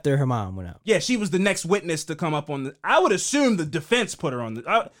was after her mom went out. Yeah, she was the next witness to come up on the. I would assume the defense put her on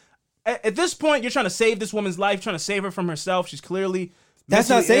the. At this point, you're trying to save this woman's life, trying to save her from herself. She's clearly that's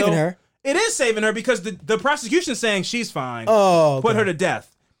not saving her. It is saving her because the prosecution's saying she's fine. Oh, okay. Put her to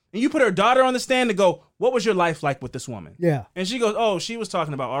death. And you put her daughter on the stand to go, what was your life like with this woman? Yeah. And she goes, oh, she was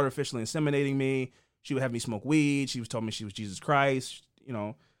talking about artificially inseminating me. She would have me smoke weed. She was telling me she was Jesus Christ. You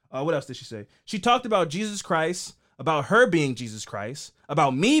know, what else did she say? She talked about Jesus Christ, about her being Jesus Christ,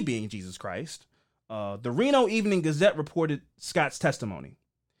 about me being Jesus Christ. The Reno Evening Gazette reported Scott's testimony.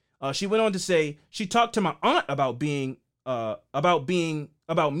 She went on to say she talked to my aunt about me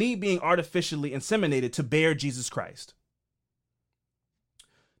being artificially inseminated to bear Jesus Christ.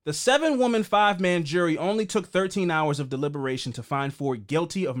 The 7-woman, 5-man jury only took 13 hours of deliberation to find Ford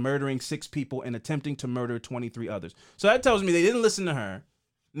guilty of murdering 6 people and attempting to murder 23 others. So that tells me they didn't listen to her,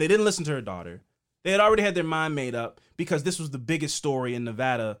 and they didn't listen to her daughter. They had already had their mind made up because this was the biggest story in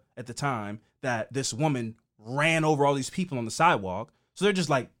Nevada at the time, that this woman ran over all these people on the sidewalk. So they're just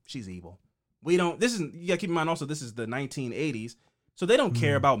like, she's evil. You gotta keep in mind also, this is the 1980s. So they don't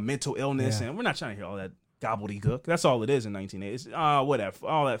care about mental illness, and we're not trying to hear all that gobbledygook. That's all it is in 1980s. Whatever.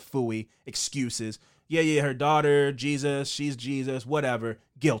 All that phooey excuses. Yeah, her daughter, Jesus, she's Jesus, whatever.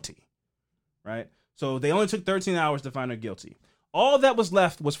 Guilty. Right? So they only took 13 hours to find her guilty. All that was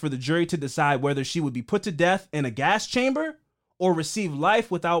left was for the jury to decide whether she would be put to death in a gas chamber or receive life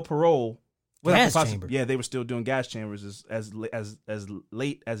without parole. Gas chamber? Yeah, they were still doing gas chambers as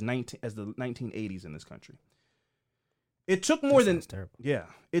late as the 1980s in this country. It took more than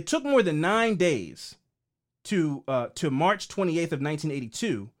It took more than 9 days to March 28th of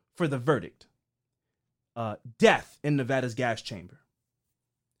 1982 for the verdict. Death in Nevada's gas chamber.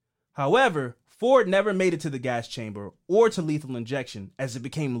 However, Ford never made it to the gas chamber or to lethal injection as it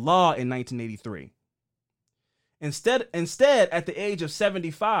became law in 1983. Instead, at the age of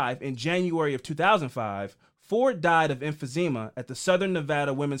 75 in January of 2005, Ford died of emphysema at the Southern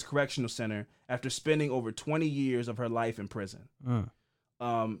Nevada Women's Correctional Center after spending over 20 years of her life in prison.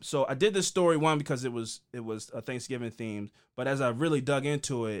 So I did this story, one, because it was a Thanksgiving themed, but as I really dug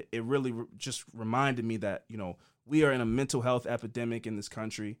into it, it really just reminded me that, we are in a mental health epidemic in this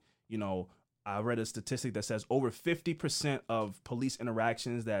country. I read a statistic that says over 50% of police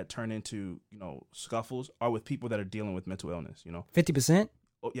interactions that turn into, scuffles are with people that are dealing with mental illness, 50%?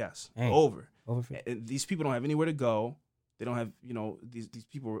 Oh, yes. Dang. Over. 50. And these people don't have anywhere to go. They don't have, these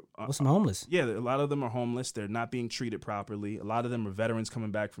people. What's some homeless? Yeah, a lot of them are homeless. They're not being treated properly. A lot of them are veterans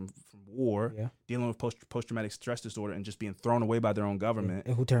coming back from war, dealing with post-traumatic stress disorder and just being thrown away by their own government.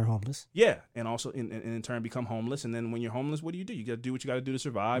 And who turn homeless? Yeah, and also in turn become homeless. And then when you're homeless, what do? You got to do what you got to do to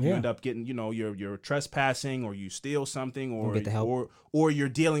survive. You end up getting, you're trespassing, or you steal something, or you're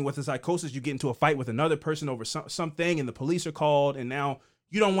dealing with a psychosis. You get into a fight with another person over something, and the police are called, and now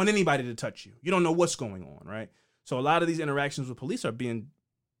you don't want anybody to touch you. You don't know what's going on, right? So a lot of these interactions with police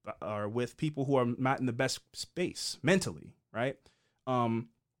are with people who are not in the best space mentally, right?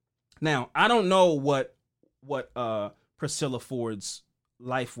 Now I don't know what Priscilla Ford's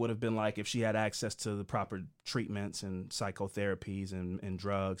life would have been like if she had access to the proper treatments and psychotherapies and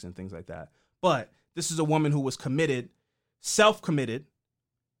drugs and things like that. But this is a woman who was committed, self-committed.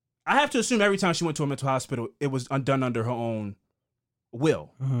 I have to assume every time she went to a mental hospital, it was done under her own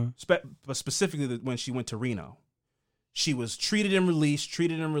will. But specifically when she went to Reno. She was treated and released.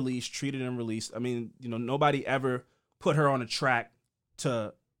 I mean, nobody ever put her on a track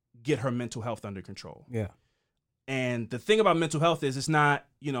to get her mental health under control. Yeah. And the thing about mental health is it's not,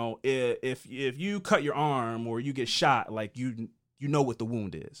 if you cut your arm or you get shot, like you know what the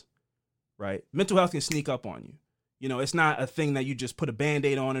wound is, right? Mental health can sneak up on you. It's not a thing that you just put a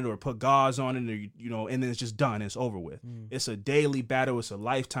Band-Aid on it or put gauze on it or, and then it's just done. It's over with. It's a daily battle. It's a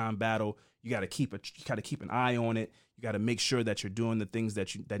lifetime battle. You got to keep an eye on it. You got to make sure that you're doing the things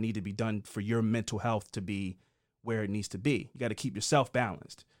that need to be done for your mental health to be where it needs to be. You got to keep yourself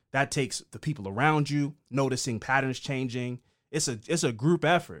balanced. That takes the people around you noticing patterns changing. It's a group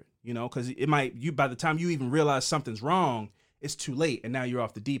effort, because by the time you even realize something's wrong, it's too late, and now you're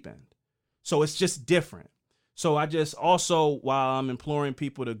off the deep end. So it's just different. So I just also, while I'm imploring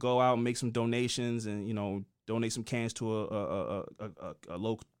people to go out and make some donations and donate some cans to a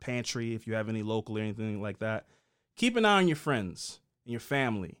local pantry if you have any local or anything like that. Keep an eye on your friends and your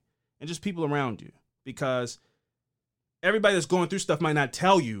family and just people around you, because everybody that's going through stuff might not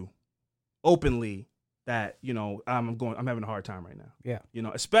tell you openly that, I'm having a hard time right now. Yeah.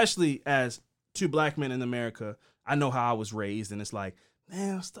 Especially as 2 black men in America, I know how I was raised, and it's like,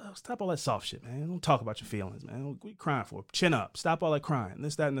 man, stop all that soft shit, man. Don't talk about your feelings, man. What are you crying for? Chin up. Stop all that crying.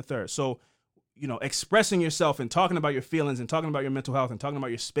 This, that, and the third. So expressing yourself and talking about your feelings and talking about your mental health and talking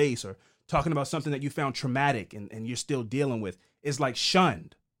about your space or talking about something that you found traumatic and you're still dealing with is like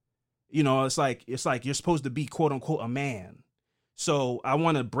shunned. It's like you're supposed to be quote unquote a man. So I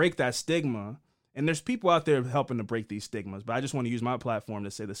want to break that stigma. And there's people out there helping to break these stigmas, but I just want to use my platform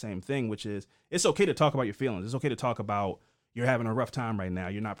to say the same thing, which is it's okay to talk about your feelings. It's okay to talk about you're having a rough time right now.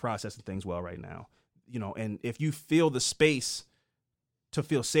 You're not processing things well right now. And if you feel the space to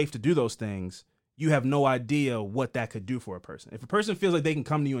feel safe to do those things, you have no idea what that could do for a person. If a person feels like they can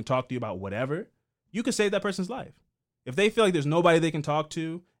come to you and talk to you about whatever, you could save that person's life. If they feel like there's nobody they can talk to,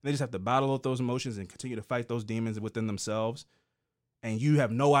 and they just have to battle with those emotions and continue to fight those demons within themselves, and you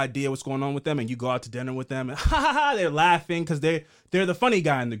have no idea what's going on with them, and you go out to dinner with them, and they're laughing because they're the funny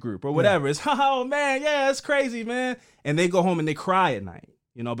guy in the group or whatever. It's, oh, man, yeah, it's crazy, man. And they go home and they cry at night,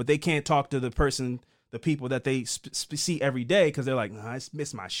 but they can't talk to the people that they see every day because they're like, nah, I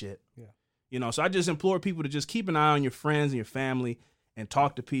miss my shit. Yeah. So I just implore people to just keep an eye on your friends and your family and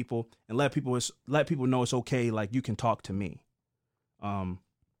talk to people and let people know it's okay. Like, you can talk to me.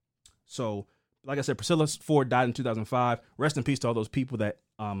 So like I said, Priscilla Ford died in 2005. Rest in peace to all those people that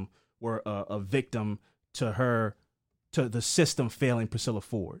were a victim to the system failing Priscilla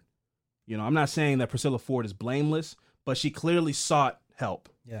Ford. I'm not saying that Priscilla Ford is blameless, but she clearly sought help.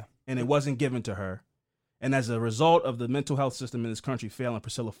 Yeah. And it wasn't given to her. And as a result of the mental health system in this country failing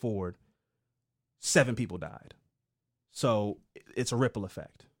Priscilla Ford, 7 people died. So it's a ripple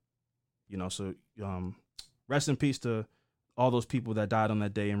effect. So rest in peace to all those people that died on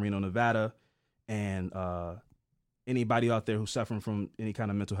that day in Reno, Nevada. And anybody out there who's suffering from any kind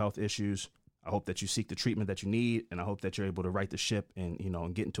of mental health issues, I hope that you seek the treatment that you need, and I hope that you're able to right the ship and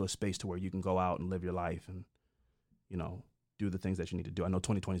and get into a space to where you can go out and live your life and do the things that you need to do. I know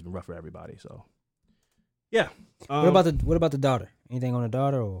 2020 has been rough for everybody, so yeah. What about the daughter? Anything on the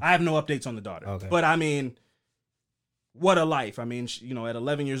daughter? Or? I have no updates on the daughter. Okay. But I mean, what a life. I mean, at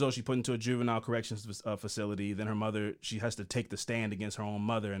 11 years old, she put into a juvenile corrections facility. Then her mother, she has to take the stand against her own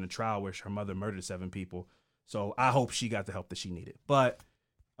mother in a trial where her mother murdered 7 people. So I hope she got the help that she needed. But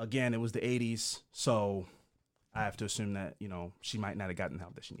again, it was the 80s. So I have to assume that, she might not have gotten the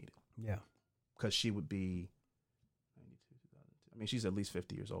help that she needed. Yeah. Because she would be, she's at least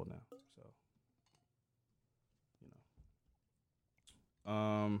 50 years old now.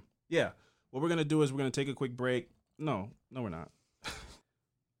 So, yeah. What we're going to do is we're going to take a quick break. No, we're not.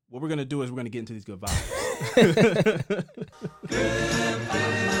 What we're going to do is we're going to get into these good vibes. Good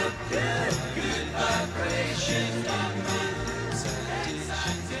vibrations.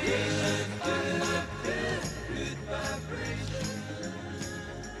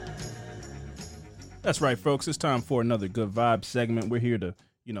 That's right, folks. It's time for another Good Vibe segment. We're here to,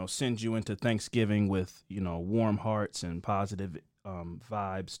 send you into Thanksgiving with, warm hearts and positive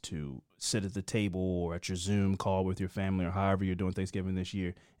vibes to sit at the table or at your Zoom call with your family or however you're doing Thanksgiving this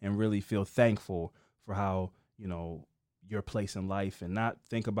year and really feel thankful for how, your place in life and not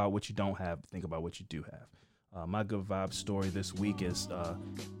think about what you don't have, think about what you do have. My good vibe story this week is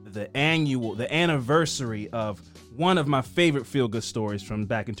the anniversary of one of my favorite feel-good stories from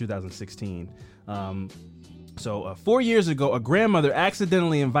back in 2016. So 4 years ago, a grandmother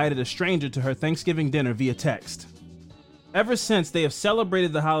accidentally invited a stranger to her Thanksgiving dinner via text. Ever since, they have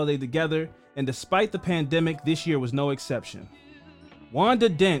celebrated the holiday together, and despite the pandemic, this year was no exception. Wanda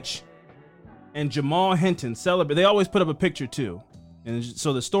Dench and Jamal Hinton celebrate. They always put up a picture too. And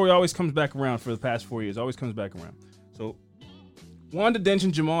so the story always comes back around for the past 4 years, always comes back around. So Wanda Dench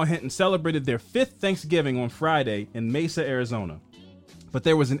and Jamal Hinton celebrated their 5th Thanksgiving on Friday in Mesa, Arizona. But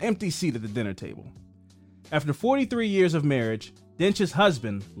there was an empty seat at the dinner table. After 43 years of marriage, Dench's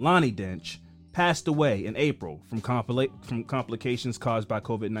husband, Lonnie Dench, passed away in April from complications caused by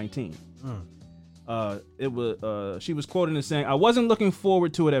COVID-19. She was quoted as saying, "I wasn't looking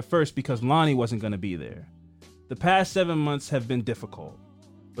forward to it at first because Lonnie wasn't going to be there. The past 7 months have been difficult,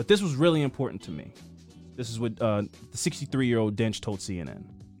 but this was really important to me." This is what the 63-year-old Dench told CNN.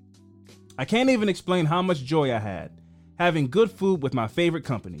 "I can't even explain how much joy I had, having good food with my favorite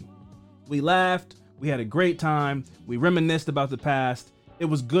company. We laughed, we had a great time, we reminisced about the past. It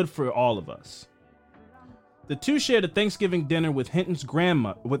was good for all of us." The two shared a Thanksgiving dinner with Hinton's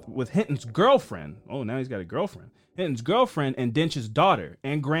with Hinton's girlfriend. Oh, now he's got a girlfriend. Hinton's girlfriend and Dench's daughter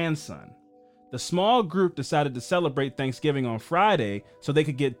and grandson. The small group decided to celebrate Thanksgiving on Friday so they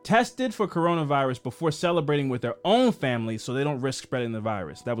could get tested for coronavirus before celebrating with their own families so they don't risk spreading the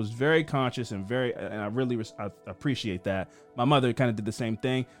virus. That was very conscious and I really appreciate that. My mother kind of did the same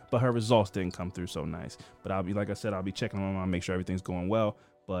thing, but her results didn't come through so nice. But I'll be checking on my mom, make sure everything's going well.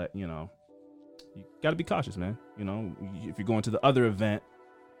 But, you got to be cautious, man. If you're going to the other event,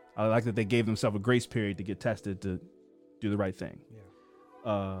 I like that they gave themselves a grace period to get tested to do the right thing.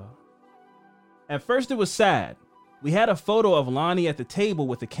 Yeah. At first, it was sad. We had a photo of Lonnie at the table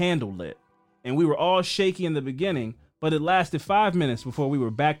with a candle lit, and we were all shaky in the beginning, but it lasted 5 minutes before we were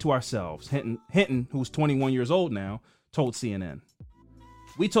back to ourselves. Hinton, who's 21 years old now, told CNN.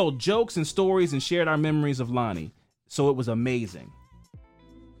 We told jokes and stories and shared our memories of Lonnie, so it was amazing.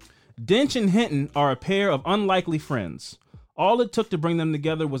 Dench and Hinton are a pair of unlikely friends. All it took to bring them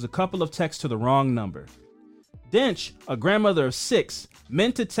together was a couple of texts to the wrong number. Dench, a grandmother of 6,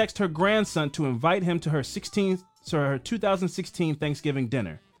 meant to text her grandson to invite him to her 2016 Thanksgiving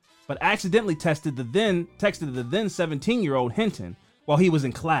dinner, but accidentally texted the then 17-year-old Hinton while he was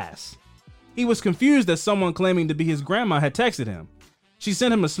in class. He was confused that someone claiming to be his grandma had texted him. She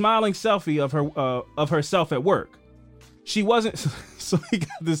sent him a smiling selfie of herself at work. She wasn't, so he got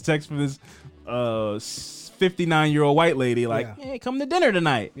this text from this 59-year-old white lady like, hey, come to dinner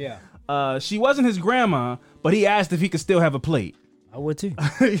tonight. Yeah. She wasn't his grandma, but he asked if he could still have a plate. I would too.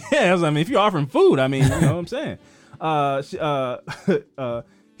 Yeah, I mean, if you're offering food, I mean, you know what I'm saying.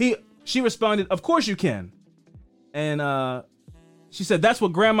 She responded, "Of course you can," and she said, "That's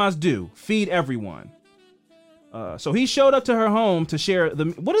what grandmas do: feed everyone." So he showed up to her home to share the.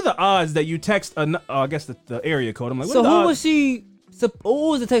 What are the odds that you text? I guess the area code. I'm like, so who was she? Who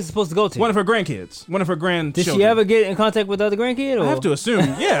was the text supposed to go to? One of her grandkids. One of her grandchildren. Did she ever get in contact with the other grandkid? Or? I have to assume,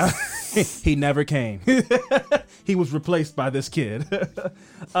 yeah. He never came. He was replaced by this kid.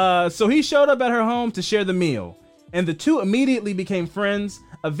 So he showed up at her home to share the meal, and the two immediately became friends.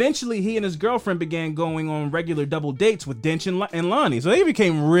 Eventually, he and his girlfriend began going on regular double dates with Dench and Lonnie. So they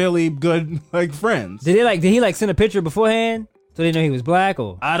became really good, like, friends. Did he send a picture beforehand so they know he was black,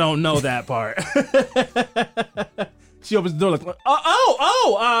 or? I don't know that part. She opens the door like,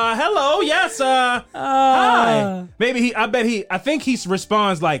 hello, yes, hi. Maybe I think he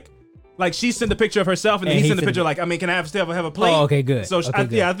responds like she sent a picture of herself and then he sent a picture like, I mean, can I have a plate? Oh, okay, good. So good.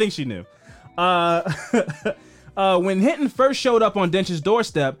 I think she knew. When Hinton first showed up on Dench's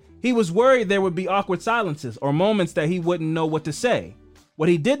doorstep, he was worried there would be awkward silences or moments that he wouldn't know what to say. What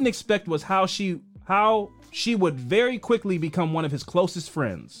he didn't expect was how she would very quickly become one of his closest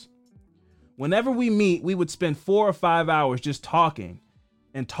friends. Whenever we meet, we would spend 4 or 5 hours just talking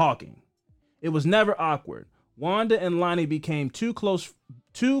and talking. It was never awkward. Wanda and Lonnie became two close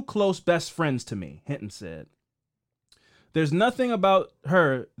best friends to me, Hinton said. There's nothing about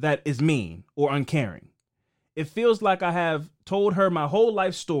her that is mean or uncaring. It feels like I have told her my whole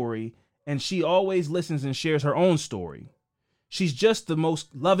life story, and she always listens and shares her own story. She's just the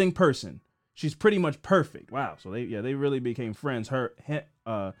most loving person. She's pretty much perfect. Wow. So they really became friends.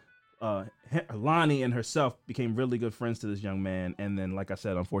 Lonnie and herself became really good friends to this young man. And then, like I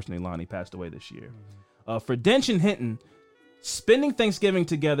said, unfortunately, Lonnie passed away this year. For Dench and Hinton, spending Thanksgiving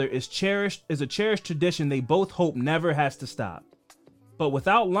together is a cherished tradition they both hope never has to stop. But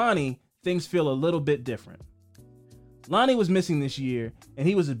without Lonnie, things feel a little bit different. Lonnie was missing this year, and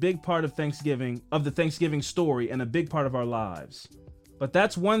he was a big part of the Thanksgiving story and a big part of our lives. But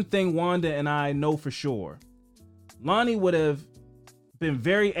that's one thing Wanda and I know for sure. Lonnie would have been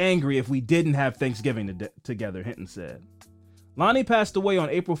very angry if we didn't have Thanksgiving together, Hinton said. Lonnie passed away on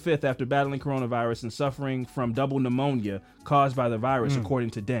April 5th after battling coronavirus and suffering from double pneumonia caused by the virus, according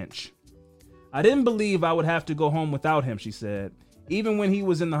to Dench. I didn't believe I would have to go home without him, she said. Even when he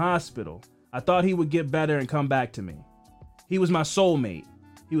was in the hospital, I thought he would get better and come back to me. He was my soulmate.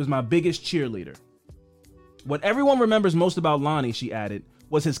 He was my biggest cheerleader. What everyone remembers most about Lonnie, she added,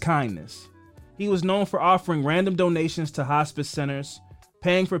 was his kindness. He was known for offering random donations to hospice centers,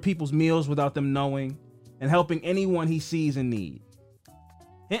 paying for people's meals without them knowing, and helping anyone he sees in need.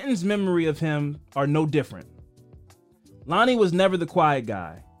 Hinton's memory of him are no different. Lonnie was never the quiet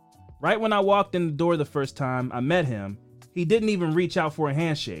guy. Right when I walked in the door the first time I met him, he didn't even reach out for a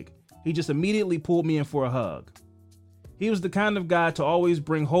handshake. He just immediately pulled me in for a hug. He was the kind of guy to always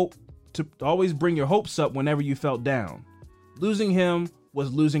bring your hopes up whenever you felt down. Losing him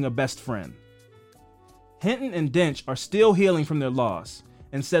was losing a best friend. Hinton and Dench are still healing from their loss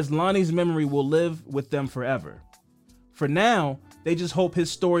and says Lonnie's memory will live with them forever. For now, they just hope his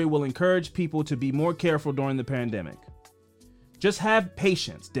story will encourage people to be more careful during the pandemic. Just have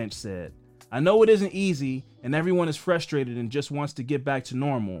patience, Dench said. I know it isn't easy and everyone is frustrated and just wants to get back to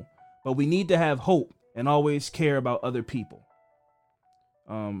normal, but we need to have hope and always care about other people.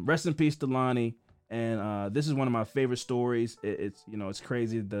 Rest in peace to Lonnie. And this is one of my favorite stories. It's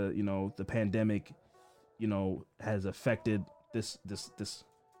crazy. The pandemic, has affected this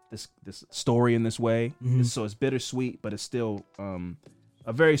story in this way. Mm-hmm. So it's bittersweet, but it's still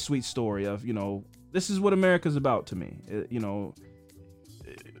a very sweet story of, this is what America's about to me.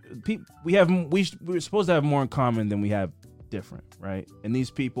 we're supposed to have more in common than we have different, right? And these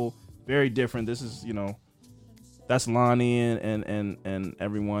people very different. This is, that's Lonnie and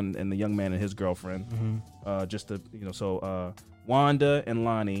everyone, and the young man and his girlfriend. Wanda and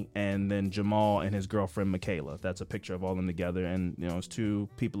Lonnie, and then Jamal and his girlfriend Michaela. That's a picture of all of them together, and it's two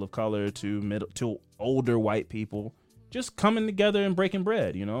people of color, two older white people just coming together and breaking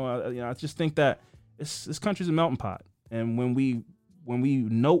bread. I just think that this country's a melting pot, and when we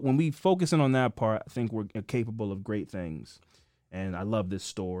focus in on that part, I think we're capable of great things. And I love this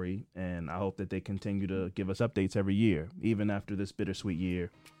story, and I hope that they continue to give us updates every year, even after this bittersweet year.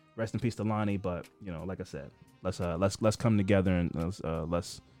 Rest in peace to Lonnie, but like I said, let's come together and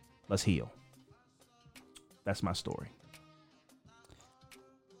let's heal. That's my story.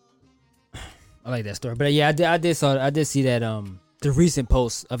 I like that story, but yeah, I did see that the recent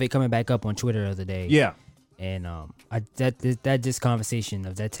post of it coming back up on Twitter the other day. Yeah, and that conversation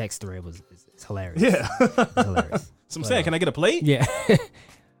of that text thread was hilarious. Yeah, it's hilarious. So I'm saying, can I get a plate? Yeah.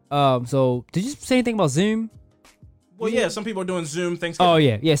 So did you say anything about Zoom? Well, yeah, some people are doing Zoom Thanksgiving. Oh,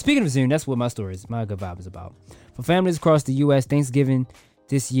 yeah. Speaking of Zoom, that's what my good vibe is about. For families across the U.S., Thanksgiving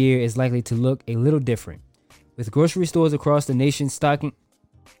this year is likely to look a little different. With grocery stores across the nation stocking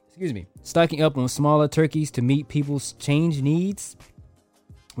up on smaller turkeys to meet people's change needs,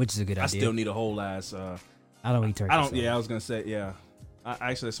 which is a good idea. I still need a whole ass. I don't eat turkey. I was going to say, yeah.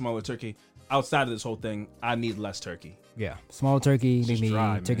 Actually, a smaller turkey. Outside of this whole thing, I need less turkey. Yeah. Smaller turkey, make me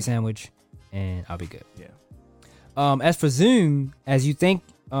a turkey sandwich, and I'll be good. Yeah. As for Zoom, as a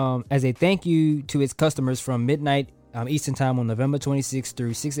thank you to its customers from midnight Eastern Time on November 26th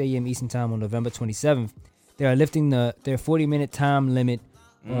through 6 a.m. Eastern Time on November 27th, they are lifting their 40-minute time limit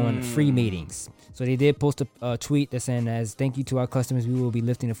on free meetings. So they did post a tweet that's saying, as thank you to our customers, we will be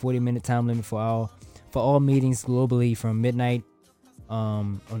lifting the 40-minute time limit for all meetings globally from midnight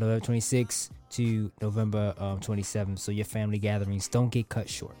on November 26th to November 27th, so your family gatherings don't get cut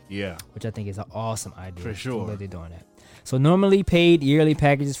short. Yeah. Which I think is an awesome idea. For sure. That they're doing that. So normally paid yearly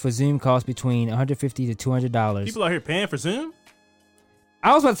packages for Zoom cost between $150 to $200. People out here paying for Zoom?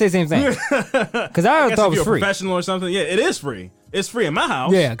 I was about to say the same thing. Because I thought it was if you're free. A professional or something, yeah, it is free. It's free in my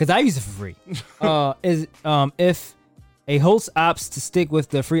house. Yeah, because I use it for free. If a host opts to stick with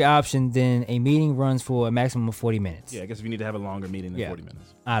the free option, then a meeting runs for a maximum of 40 minutes. Yeah, I guess if you need to have a longer meeting than 40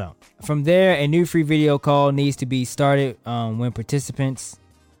 minutes. I don't. From there, a new free video call needs to be started when participants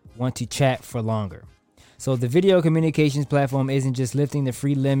want to chat for longer. So the video communications platform isn't just lifting the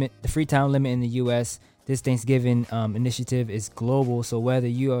free time limit in the U.S. This Thanksgiving initiative is global. So whether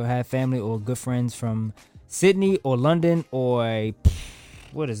you have family or good friends from Sydney or London or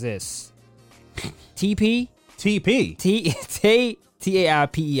what is this? TP? Taipei.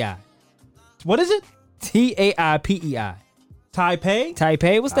 What is it? Taipei.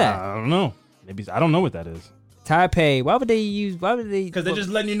 Taipei? What's that? I don't know. Maybe I don't know what that is. Taipei. Why would they? Because they're just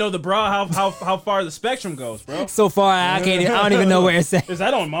letting you know the how far the spectrum goes, bro. So far, I don't even know where it's at. Is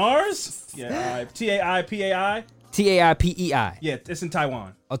that on Mars? Yeah. Taipei. Taipei. Yeah, it's in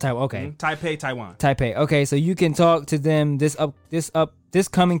Taiwan. Oh, Taiwan. Okay. Taipei, Taiwan. Taipei. Okay, so you can talk to them this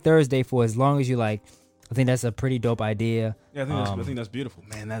coming Thursday for as long as you like. I think that's a pretty dope idea. Yeah, I think that's beautiful.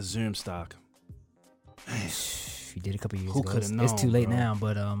 Man, that Zoom stock. Man. You did a couple years ago. Who could have known? It's too late now,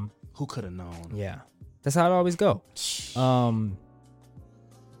 but who could have known? Yeah, that's how it always go.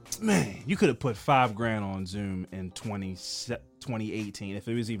 Man, you could have put $5,000 on Zoom in 2018 if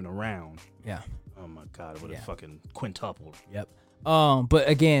it was even around. Yeah. Oh my God, it would have fucking quintupled. Yep. But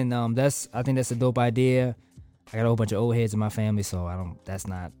again, I think that's a dope idea. I got a whole bunch of old heads in my family, so that's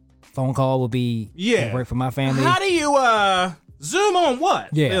not. Phone call will be work for my family. How do you Zoom on what?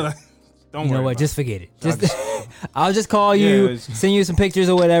 Yeah. Don't worry. You know what? Just forget it. I'll just call you, send you some pictures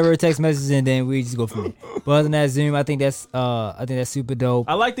or whatever, text messages, and then we just go from there. But other than that, Zoom, I think that's super dope.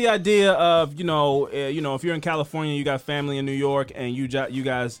 I like the idea of if you're in California, you got family in New York, and you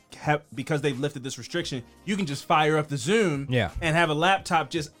guys have, because they've lifted this restriction, you can just fire up the Zoom and have a laptop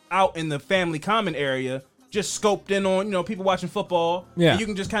just out in the family common area, just scoped in on people watching football. Yeah, and you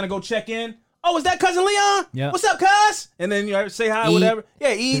can just kind of go check in. Oh, is that cousin Leon? Yeah. What's up, cuz? And then say hi, whatever.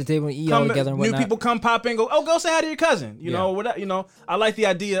 Yeah, eat. Eat all together and new people come pop in, go say hi to your cousin. You know, whatever. I like the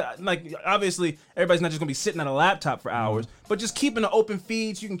idea. Like, obviously, everybody's not just gonna be sitting at a laptop for hours, but just keeping an open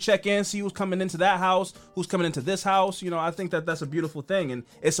feed so you can check in, see who's coming into that house, who's coming into this house. I think that's a beautiful thing, and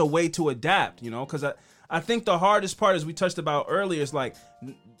it's a way to adapt. Because I think the hardest part, as we touched about earlier, is like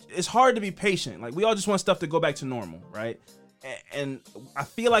it's hard to be patient. Like, we all just want stuff to go back to normal, right? And I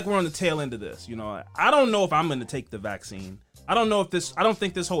feel like we're on the tail end of this. I don't know if I'm going to take the vaccine. I don't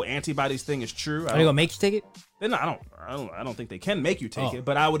think this whole antibodies thing is true. Are they gonna make you take it? I don't think they can make you take it,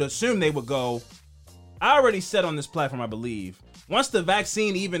 but I would assume they would go. I already said on this platform, I believe, once the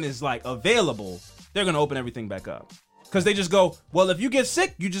vaccine even is like available, they're gonna open everything back up. Because they just go, well, if you get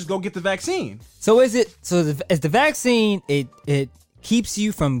sick, you just go get the vaccine. So is the vaccine, it keeps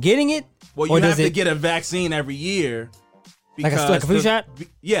you from getting it? Well, you have to get a vaccine every year. Because like a flu shot?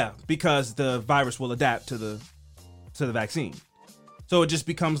 Yeah, because the virus will adapt to the vaccine. So it just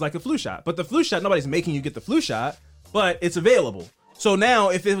becomes like a flu shot. But the flu shot, nobody's making you get the flu shot, but it's available. So now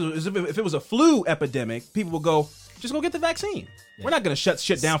if it was a flu epidemic, people will go, just go get the vaccine. Yeah. We're not going to shut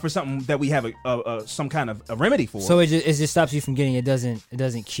shit down for something that we have some kind of a remedy for. So it just stops you from getting it. It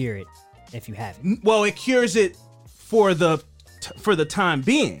doesn't cure it if you have it. Well, it cures it for the time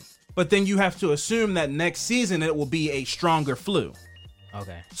being, but then you have to assume that next season it will be a stronger flu.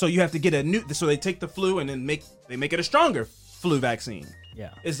 Okay. So you have to get a new. So they take the flu and then make it a stronger flu vaccine.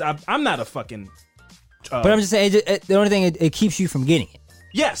 Yeah. I'm not a fucking. But I'm just saying, the only thing it keeps you from getting it.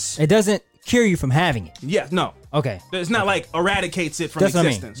 Yes. It doesn't cure you from having it. Yeah. No. Okay. It's not like eradicates it from That's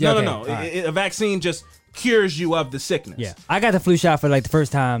existence. What I mean. No. Right. A vaccine just cures you of the sickness. Yeah. I got the flu shot for like the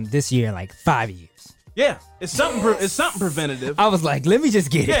first time this year in like 5 years. Yeah. It's something. It's something preventative. I was like, let me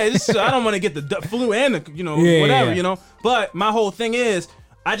just get it. Yeah. I don't want to get the flu and the whatever. But my whole thing is,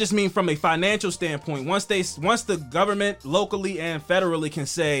 I just mean from a financial standpoint. Once the government locally and federally can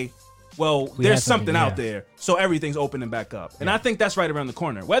say, well, there's something out there, so everything's opening back up. And I think that's right around the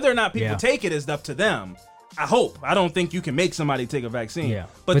corner. Whether or not people take it is up to them. I hope. I don't think you can make somebody take a vaccine. Yeah.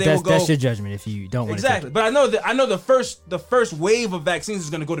 But they will go, that's your judgment if you don't want to take it. But I know the first wave of vaccines is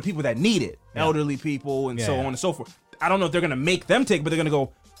going to go to people that need it. Elderly people and so on and so forth. I don't know if they're going to make them take, but they're going to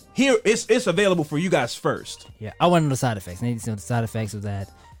go, here, it's available for you guys first. Yeah. I want to know the side effects. I need to know the side effects of that.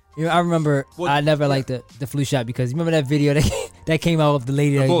 I remember I never liked the flu shot because you remember that video that came out of the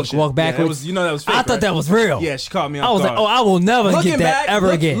lady that walked backwards? Yeah, that was fake, I thought that was real. Yeah, she caught me off I was guard. like, I will never get that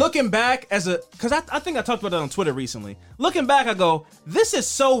ever again. Looking back because I think I talked about that on Twitter recently. Looking back, I go, this is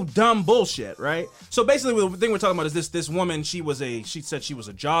so dumb bullshit, right? So basically, the thing we're talking about is this woman. She said she was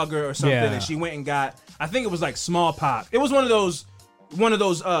a jogger or something, and she went and got, I think it was like smallpox. It was one of those one of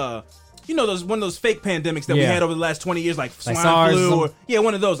those fake pandemics that we had over the last 20 years, like swine SARS flu,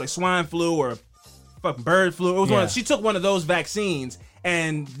 one of those, like swine flu or fucking bird flu. It was she took one of those vaccines,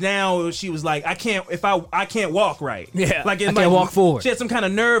 and now she was like, I can't walk right. Yeah, like I can't walk forward. She had some kind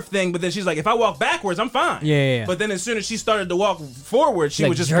of nerve thing, but then she's like, if I walk backwards, I'm fine. Yeah. But then as soon as she started to walk forward, she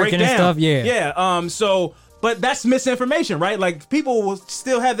like would just break down. And stuff. Yeah. So. But that's misinformation, right? Like, people will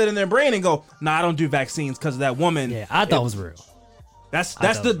still have that in their brain and go, nah, I don't do vaccines because of that woman. Yeah, I thought it was real. That's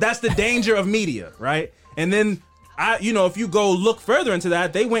the danger of media, right? And then if you go look further into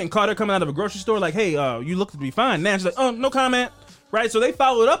that, they went and caught her coming out of a grocery store like, hey, you look to be fine. Now she's like, oh, no comment, right? So they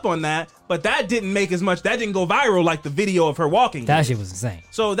followed up on that, but that didn't make as much. That didn't go viral like the video of her walking. That shit was insane.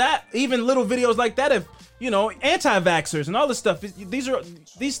 So that even little videos like that, if anti-vaxxers and all this stuff,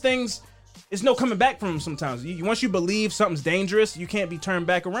 these things. There's no coming back from them sometimes. Once you believe something's dangerous, you can't be turned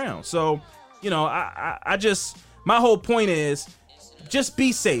back around. So, my whole point is just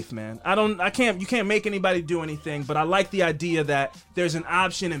be safe, man. You can't make anybody do anything, but I like the idea that there's an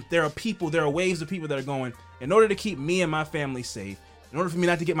option and there are waves of people that are going, in order to keep me and my family safe, in order for me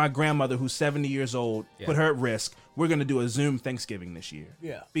not to get my grandmother who's 70 years old, put her at risk, we're going to do a Zoom Thanksgiving this year.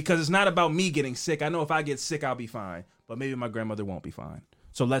 Yeah. Because it's not about me getting sick. I know if I get sick, I'll be fine, but maybe my grandmother won't be fine.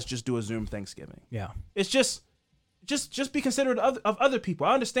 So let's just do a Zoom Thanksgiving. Yeah. It's just be considerate of other people.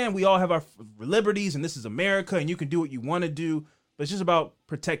 I understand we all have our liberties and this is America and you can do what you want to do, but it's just about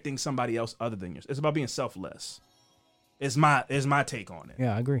protecting somebody else other than yours. It's about being selfless. Is my take on it.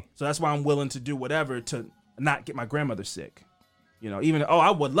 Yeah, I agree. So that's why I'm willing to do whatever to not get my grandmother sick.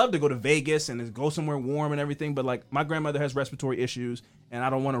 I would love to go to Vegas and go somewhere warm and everything, but like my grandmother has respiratory issues and I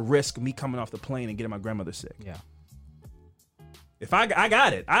don't want to risk me coming off the plane and getting my grandmother sick. Yeah. If I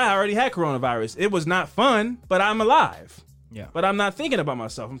got it, I already had coronavirus. It was not fun, but I'm alive. Yeah. But I'm not thinking about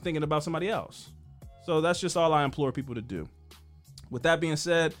myself. I'm thinking about somebody else. So that's just all I implore people to do. With that being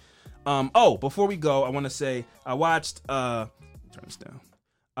said, before we go, I want to say I watched turn this down.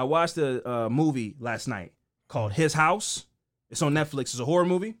 I watched a movie last night called His House. It's on Netflix. It's a horror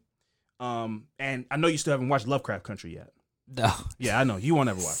movie. And I know you still haven't watched Lovecraft Country yet. No. Yeah, I know. You won't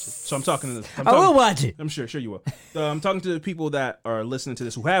ever watch it. So I'm talking to I will watch it. I'm sure you will. I'm talking to the people that are listening to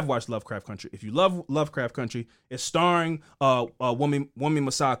this who have watched Lovecraft Country. If you love Lovecraft Country, it's starring Wumi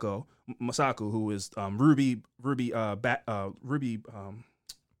Masaku, who is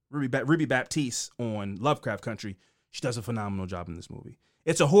Ruby Baptiste on Lovecraft Country. She does a phenomenal job in this movie.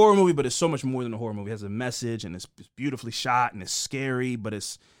 it's a horror movie, but it's so much more than a horror movie. It has a message, and it's beautifully shot, and it's scary, but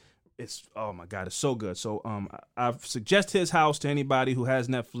it's oh my God, it's so good. So I suggest His House to anybody who has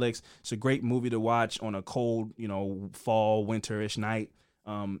Netflix. It's a great movie to watch on a cold, fall, winterish night.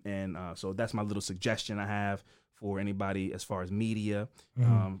 So that's my little suggestion I have for anybody as far as media.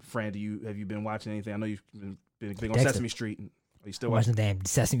 Fran, have you been watching anything? I know you've been big on Sesame Street. Are you still watching? Damn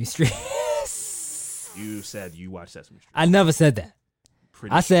Sesame Street. You said you watched Sesame Street. I never said that.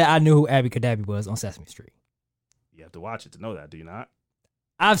 I said I knew who Abby Cadabby was on Sesame Street. You have to watch it to know that, do you not?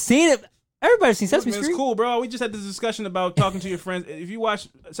 I've seen it. Everybody's seen Sesame Street. It's cool, bro. We just had this discussion about talking to your friends. If you watch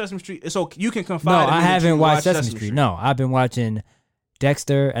Sesame Street, it's okay. You can confide. No, I haven't watched Sesame Street. No, I've been watching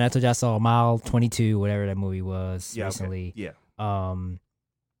Dexter, and I told you I saw Mile 22, whatever that movie was recently. Okay. Yeah.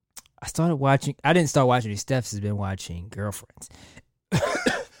 I started watching. I didn't start watching. Steph's has been watching Girlfriends.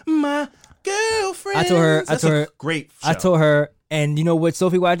 My girlfriend. I told her. Great show. I told her, and you know what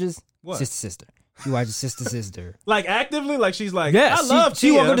Sophie watches? What? Sister. She watches Sister. Like actively? Like she's like, yeah, I love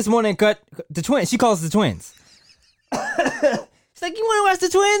She woke up this morning and cut the twins. She calls the twins. She's like, you want to watch the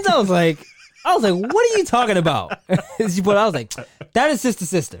twins? I was like, what are you talking about? I was like, that is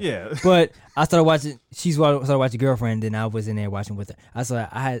Sister. Yeah. But I started watching. She started watching Girlfriend, and I was in there watching with her. I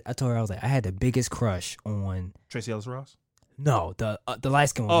told her I was like, I had the biggest crush on Tracy Ellis Ross. No, the light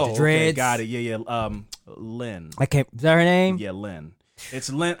skin one with the dreads. Okay, got it. Yeah. Lynn. Is that her name? Yeah, Lynn.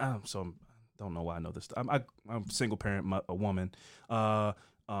 It's Lynn. So I don't know why I know this. I'm a single parent, a woman.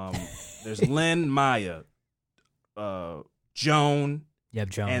 There's Lynn, Maya, Joan. Yep,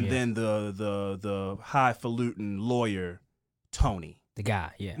 Joan. And then the highfalutin lawyer, Tony. The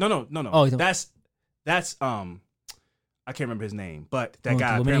guy. Yeah. No. Oh, that's I can't remember his name, but that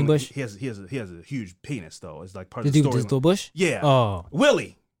guy apparently Bush? He has a huge penis though. It's like part of the story. Little Bush? Yeah. Oh.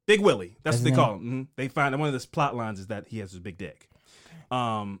 Willie. Big Willie. That's what they call him. Mm-hmm. They find one of the plot lines is that he has his big dick.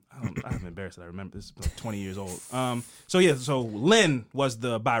 I'm embarrassed that I remember this. Is like 20 years old. So Lynn was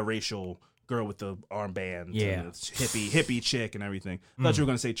the biracial girl with the armband, and the hippie chick and everything. I thought you were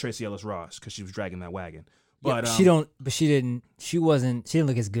gonna say Tracy Ellis Ross because she was dragging that wagon. But she didn't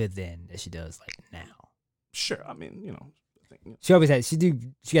look as good then as she does like now. Sure, I mean, she always had she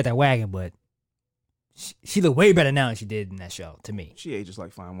got that wagon, but she looked way better now than she did in that show to me. She ages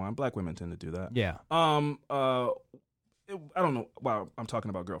like fine wine. Black women tend to do that. Yeah. I don't know why I'm talking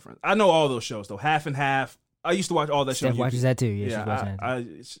about Girlfriends. I know all those shows though. Half and Half. I used to watch all that shows. Steph watches that too. Yeah,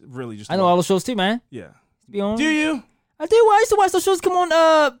 it's really just. I know all those shows too, man. Yeah. Be on. Do you? I do. I used to watch those shows. Come on,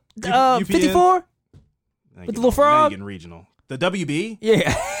 54 with the little frog. Now you're getting regional. The WB.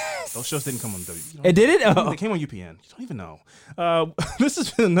 Yeah. Those shows didn't come on WB. It did it? Oh. They came on UPN. You don't even know. This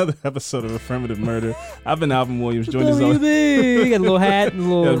has been another episode of Affirmative Murder. I've been Alvin Williams. Joined us all. You got a little hat. And a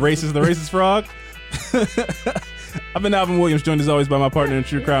little... the racist frog. I've been Alvin Williams, joined as always by my partner in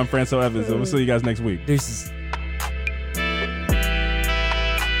true crime, Franco Evans. So we'll see you guys next week. Deuces.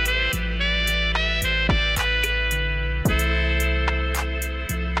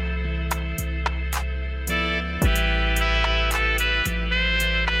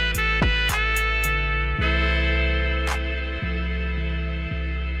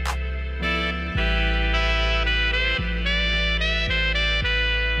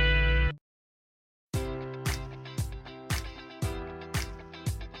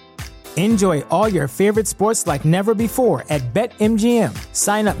 Enjoy all your favorite sports like never before at BetMGM.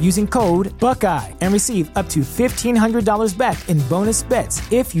 Sign up using code Buckeye and receive up to $1,500 back in bonus bets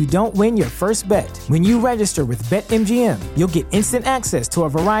if you don't win your first bet. When you register with BetMGM, you'll get instant access to a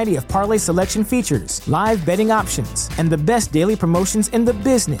variety of parlay selection features, live betting options, and the best daily promotions in the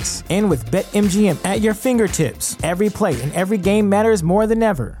business. And with BetMGM at your fingertips, every play and every game matters more than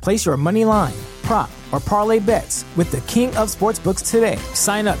ever. Place your money line, prop, or parlay bets with the king of sportsbooks today.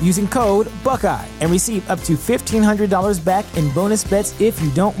 Sign up using code Buckeye and receive up to $1,500 back in bonus bets if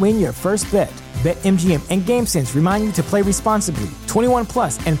you don't win your first bet. BetMGM and GameSense remind you to play responsibly. 21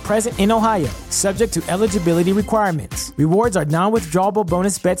 plus and present in Ohio, subject to eligibility requirements. Rewards are non-withdrawable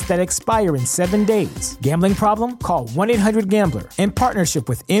bonus bets that expire in 7 days. Gambling problem? Call 1-800-GAMBLER in partnership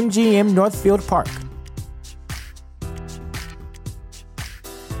with MGM Northfield Park.